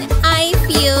then I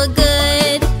feel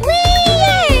good.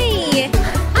 Yay!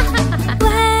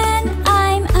 When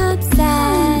I'm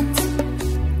upset,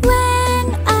 when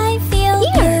I feel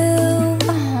blue,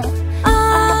 I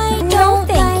don't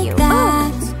like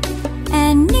that,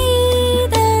 and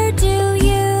neither do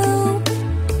you.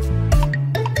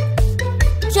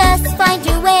 Just find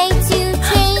your way to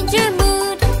change your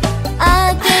mood.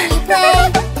 A game you play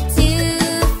to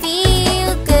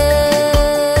feel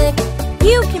good.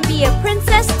 You can be a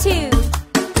princess too.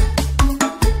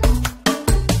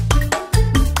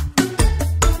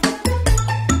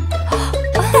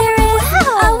 There is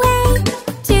a way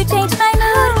to change my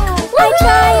mood. I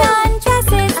try on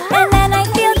dresses and then I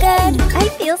feel good. I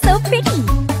feel so pretty.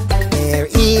 There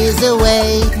is a way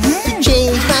to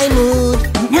change my mood.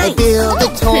 I build a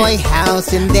toy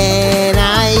house and then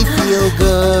I feel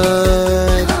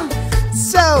good.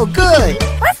 So good!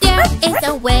 There is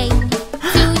a way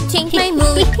to change my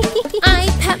mood. I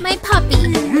pet my puppy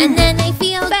and then I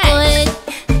feel good.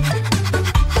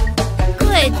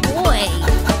 Good boy.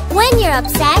 When you're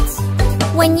upset,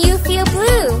 when you feel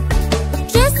blue,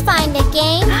 just find a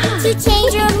game to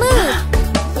change your mood.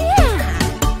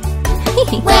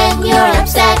 When you're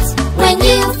upset, when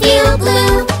you feel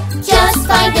blue, just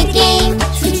find a game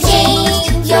to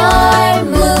change your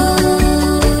mood.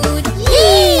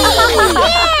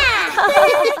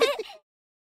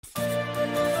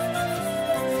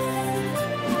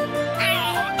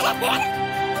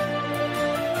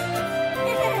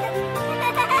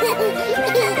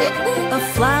 A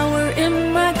flower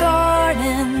in my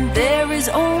garden, there is is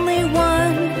only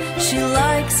one. She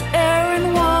likes air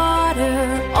and water,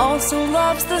 also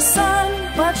loves the sun.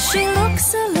 But she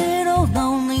looks a little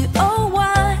lonely, oh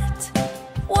what?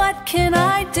 What can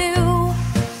I do?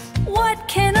 What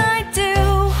can I do?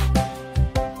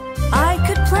 I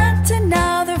could plant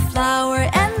another flower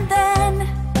and then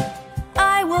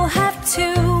I will have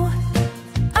two.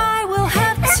 I will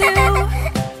have two.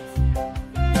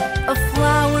 A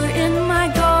flower in my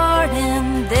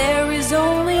garden, there is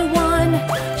only one.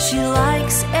 She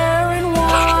likes air and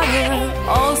water,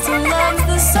 also loves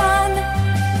the sun.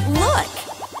 Look,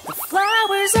 the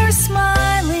flowers are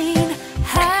smiling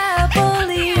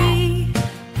happily,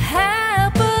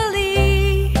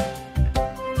 happily.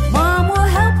 Mom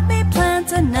will help me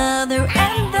plant another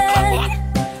and then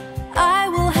I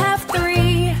will have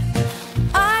three.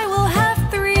 I will have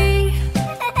three.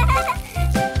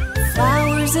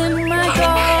 Flowers in my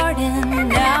garden,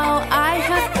 now I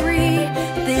have three.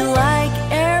 They like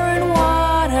air and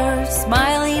water,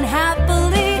 smiling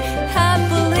happily,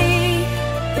 happily.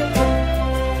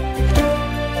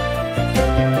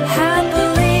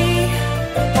 Happily,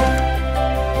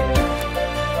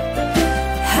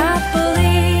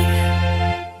 happily.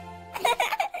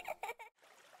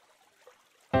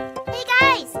 Hey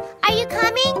guys, are you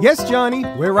coming? Yes, Johnny,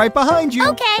 we're right behind you.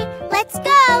 Okay, let's go.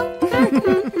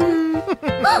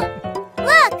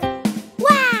 Look!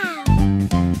 Wow!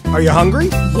 Are you hungry?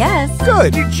 Yes,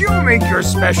 Good. Did you make your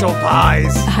special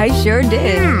pies? I sure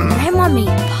did. Grandma made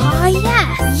pie?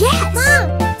 Yes!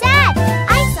 Mom, Dad,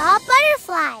 I saw a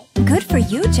butterfly. Good for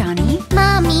you, Johnny.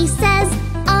 Mommy says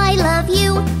I love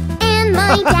you, and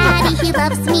my daddy, he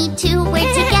loves me too.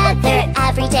 We're together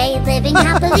every day, living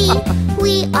happily.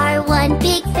 We are one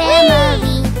big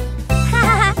family.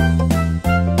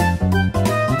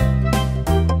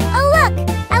 Oh look,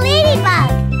 a ladybug.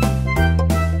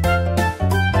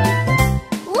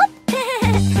 Whoop.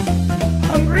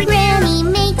 Hungry? Granny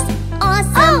makes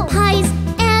awesome pies,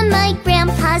 and my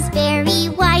grandpa's very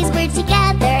wise. We're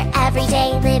together every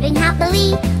day, living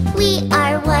happily. We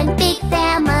are one big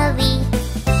family.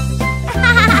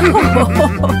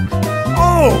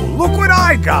 Oh, look what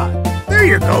I got. There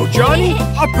you go, Johnny.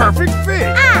 A perfect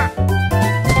fit.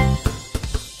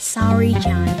 Sorry,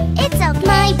 Johnny. It's okay.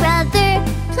 My brother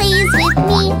plays with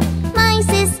me. My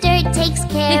sister takes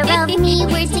care of me.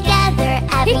 We're together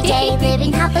every day,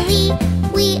 living happily.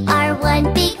 We are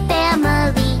one big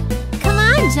family. Come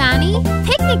on, Johnny.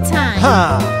 Picnic time.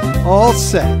 Ha! All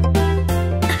set.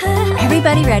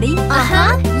 Everybody ready?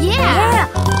 Uh-huh. Yeah.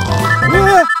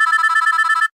 Yeah.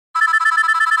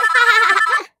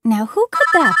 Now, who could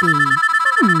that be?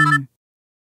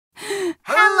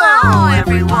 Hello,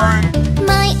 everyone.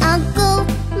 My uncle,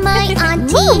 my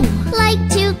auntie like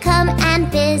to come and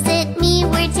visit me.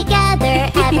 We're together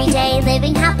every day,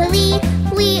 living happily.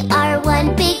 We are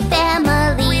one big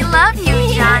family. We love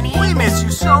you, Johnny. We miss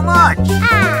you so much.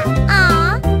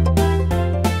 Aw.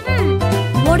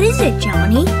 What is it,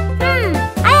 Johnny?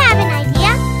 I have an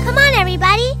idea. Come on,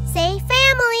 everybody. Say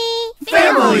family.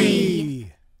 Family.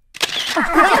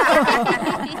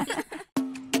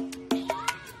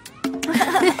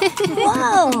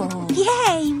 Whoa!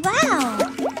 Yay! Wow!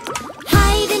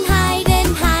 Hide and hide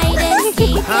and hide and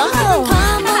seek.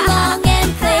 Come along and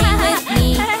play with me.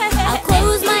 I'll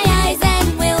close my eyes and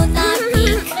will not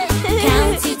peek.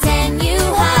 Count to 10, you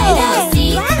hide, I'll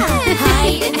seek.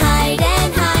 Hide and hide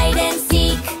and hide and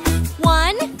seek.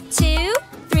 1, 2,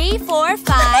 3, 4,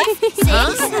 5,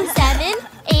 6, 7,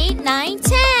 8, 9,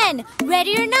 10.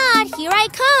 Ready or not, here I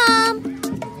come.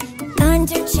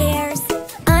 Under chairs,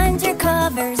 under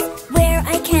covers, where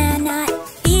I cannot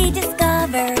be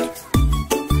discovered.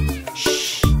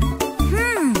 Shh!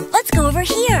 Let's go over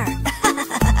here.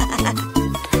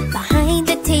 Behind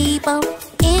the table,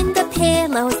 in the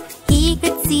pillows, he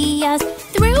could see us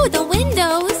through the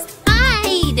windows.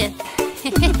 Hide!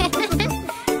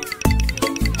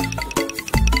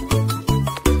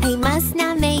 I must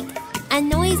not make a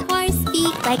noise or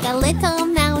speak like a little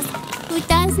mouse who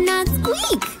does not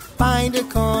squeak. Find a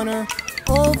corner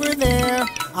over there.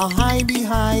 I'll hide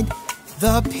behind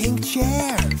the pink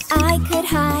chairs. I could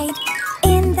hide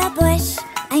in the bush.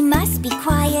 I must be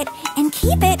quiet and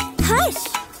keep it hush.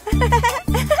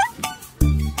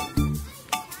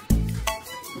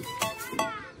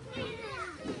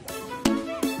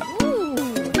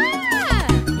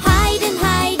 Hide and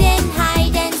hide and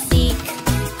hide and seek.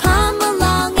 Come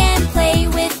along and play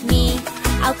with me.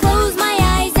 I'll close my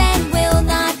eyes and will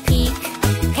not peek.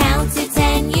 Count to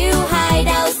 10, you hide,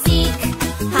 I'll seek.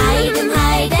 Hide and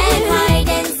hide and hide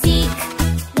and seek.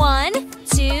 1,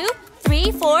 2,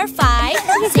 3, 4, 5,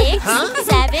 6,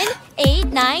 7,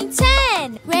 8, 9,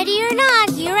 10. Ready or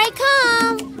not, here I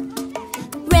come.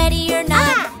 Ready or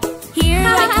not, here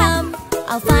I come.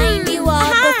 I'll find you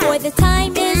all before the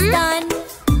time is done.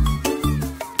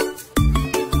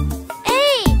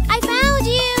 Hey, I found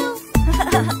you.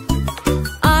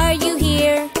 Are you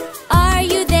here? Are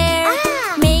you there?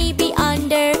 Maybe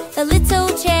under the little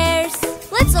chairs.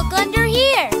 Let's look under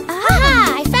here.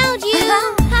 I found you.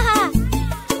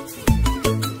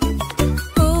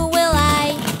 Who will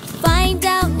I find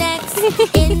out next?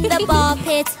 In the ball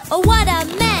pit. Oh, what a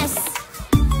mess.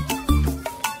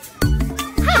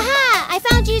 I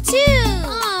found you too.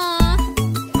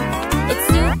 It's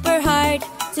super hard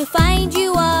to find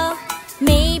you all.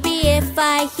 Maybe if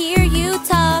I hear you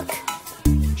talk.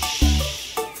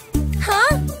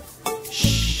 Huh?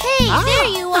 Hey, there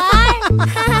you are.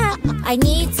 I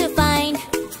need to find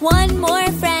one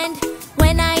more friend.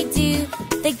 When I do,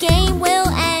 the game will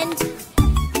end.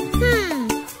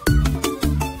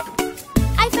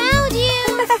 I found you.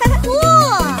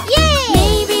 Cool. Yay!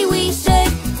 Maybe we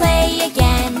should play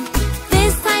again.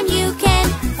 This time you can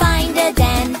find a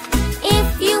den.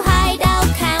 If you hide, I'll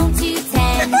count to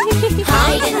 10.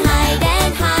 Hide and hide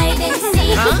and hide and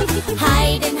seek.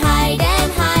 Hide and hide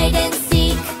and hide and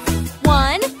seek.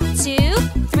 1, 2,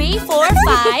 3, 4,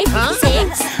 5,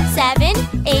 6, 7,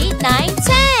 8, 9,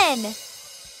 10.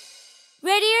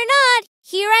 Ready or not,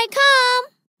 here I come.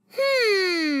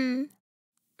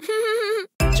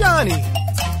 Johnny!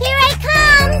 Here I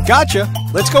come! Gotcha.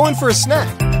 Let's go in for a snack.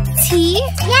 Tea?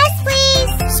 Yes,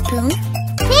 please! Spoon?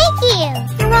 Thank you!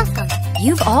 You're welcome.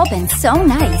 You've all been so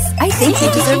nice. I think you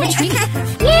deserve a treat.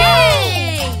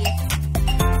 Yay!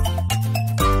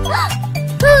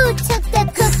 Who took the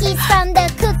cookies from the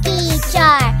cookie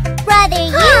jar? Brother,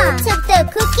 you took the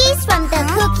cookies from the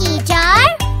cookie jar?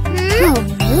 Who,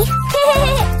 me?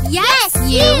 Yes,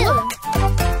 you!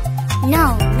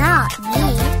 No, not me.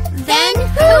 Then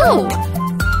who?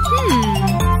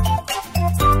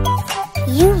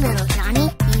 You, little Johnny.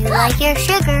 You like your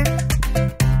sugar.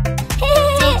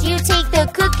 Did you take the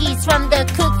cookies from the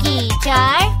cookie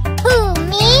jar? Who,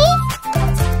 me?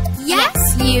 Yes,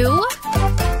 you.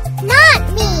 Not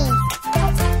me.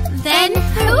 Then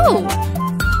who?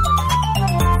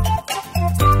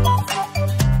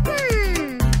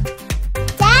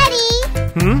 Daddy,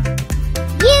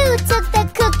 you took the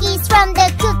cookies from the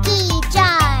cookie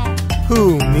jar.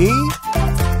 Who, me?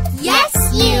 Yes,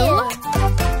 you.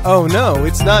 Oh no,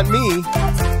 it's not me.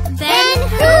 Then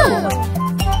who?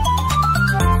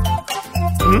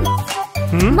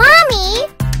 Mommy?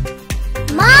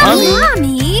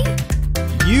 Mommy?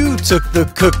 You took the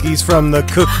cookies from the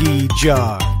cookie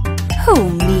jar. Who,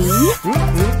 me?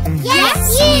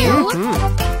 Yes, you.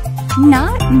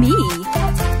 Not me.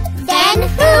 Then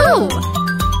who?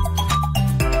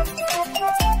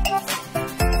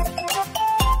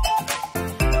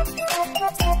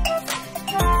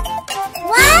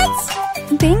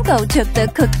 What? Bingo took the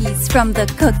cookies from the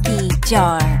cookie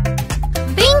jar.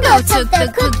 Bingo took the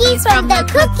cookies from the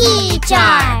cookie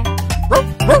jar.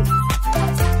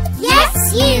 Yes,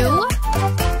 you.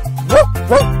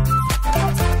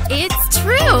 It's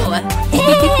true.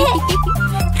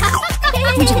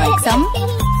 Would you like some?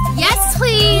 Yes,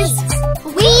 please.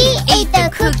 We ate the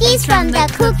cookies from the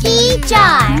cookie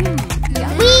jar.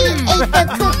 We ate the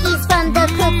cookies from the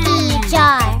cookie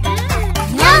jar.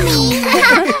 Yummy!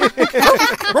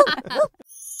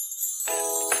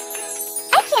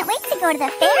 I can't wait to go to the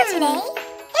fair today.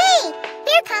 Hey,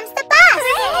 here comes the bus.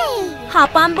 Hooray!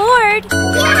 Hop on board.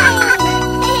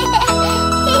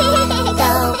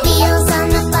 The wheels on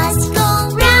the bus go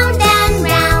round and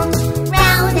round,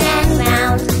 round and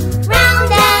round,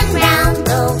 round and round.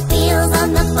 The wheels on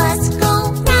the bus go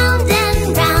round and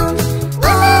round,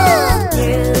 all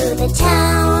through the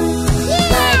town.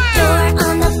 The door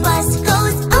on the bus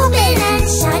goes open and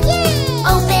shut,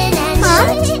 open and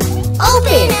shut,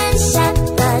 open and shut.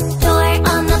 The door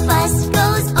on the bus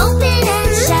goes open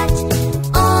and shut,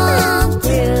 all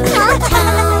through the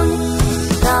town.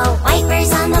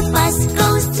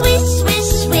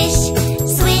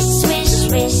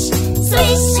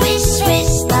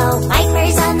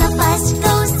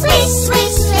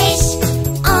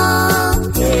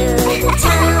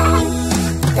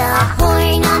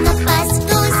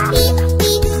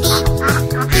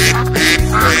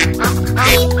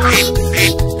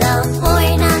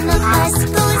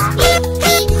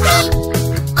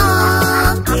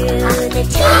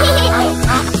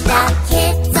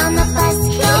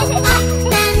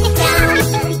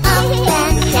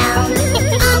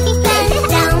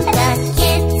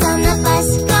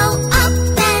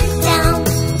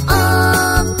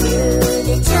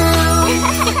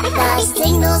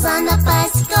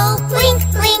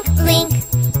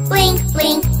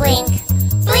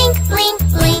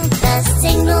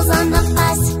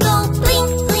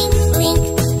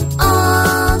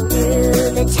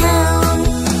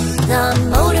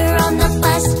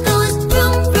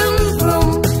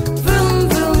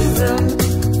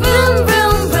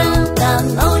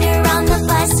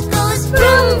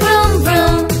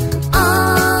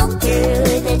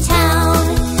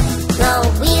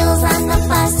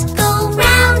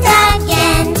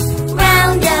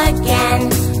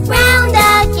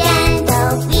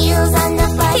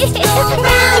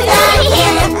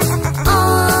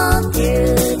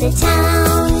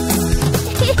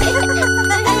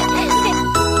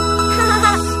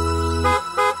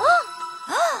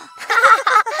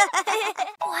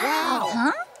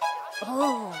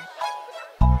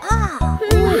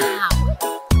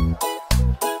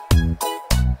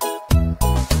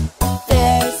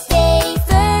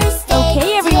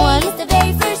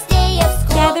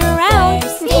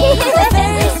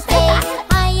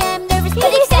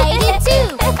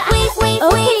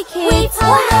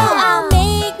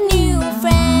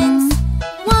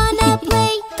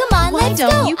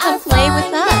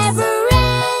 with us. never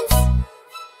ends.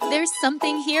 There's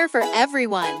something here for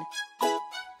everyone.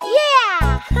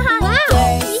 Yeah! Wow!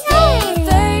 Thursday,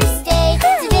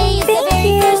 today is the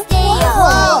very first day of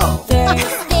Whoa!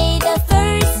 Thursday, the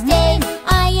first day. I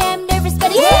am nervous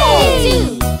but excited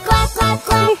too. Clap, clap,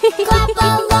 clap, clap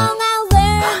along. I'll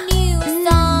learn new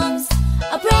songs.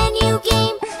 A brand new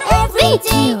game every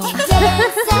day.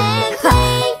 Dance and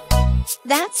play.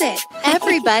 That's it,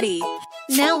 everybody.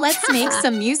 Now let's make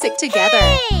some music together.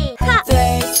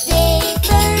 Thursday,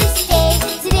 Thursday,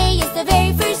 today is the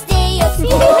very first day of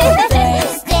school.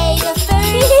 Thursday, the first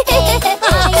day. I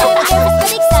am nervous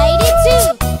but excited too.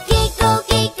 Giggle,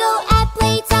 giggle at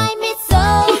playtime, it's so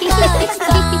much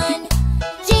fun.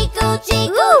 Jiggle,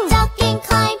 jiggle, duck and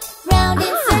climb, round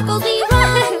in circles we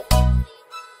run.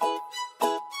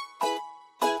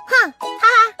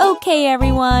 Okay,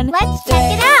 everyone. Let's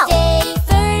check it out.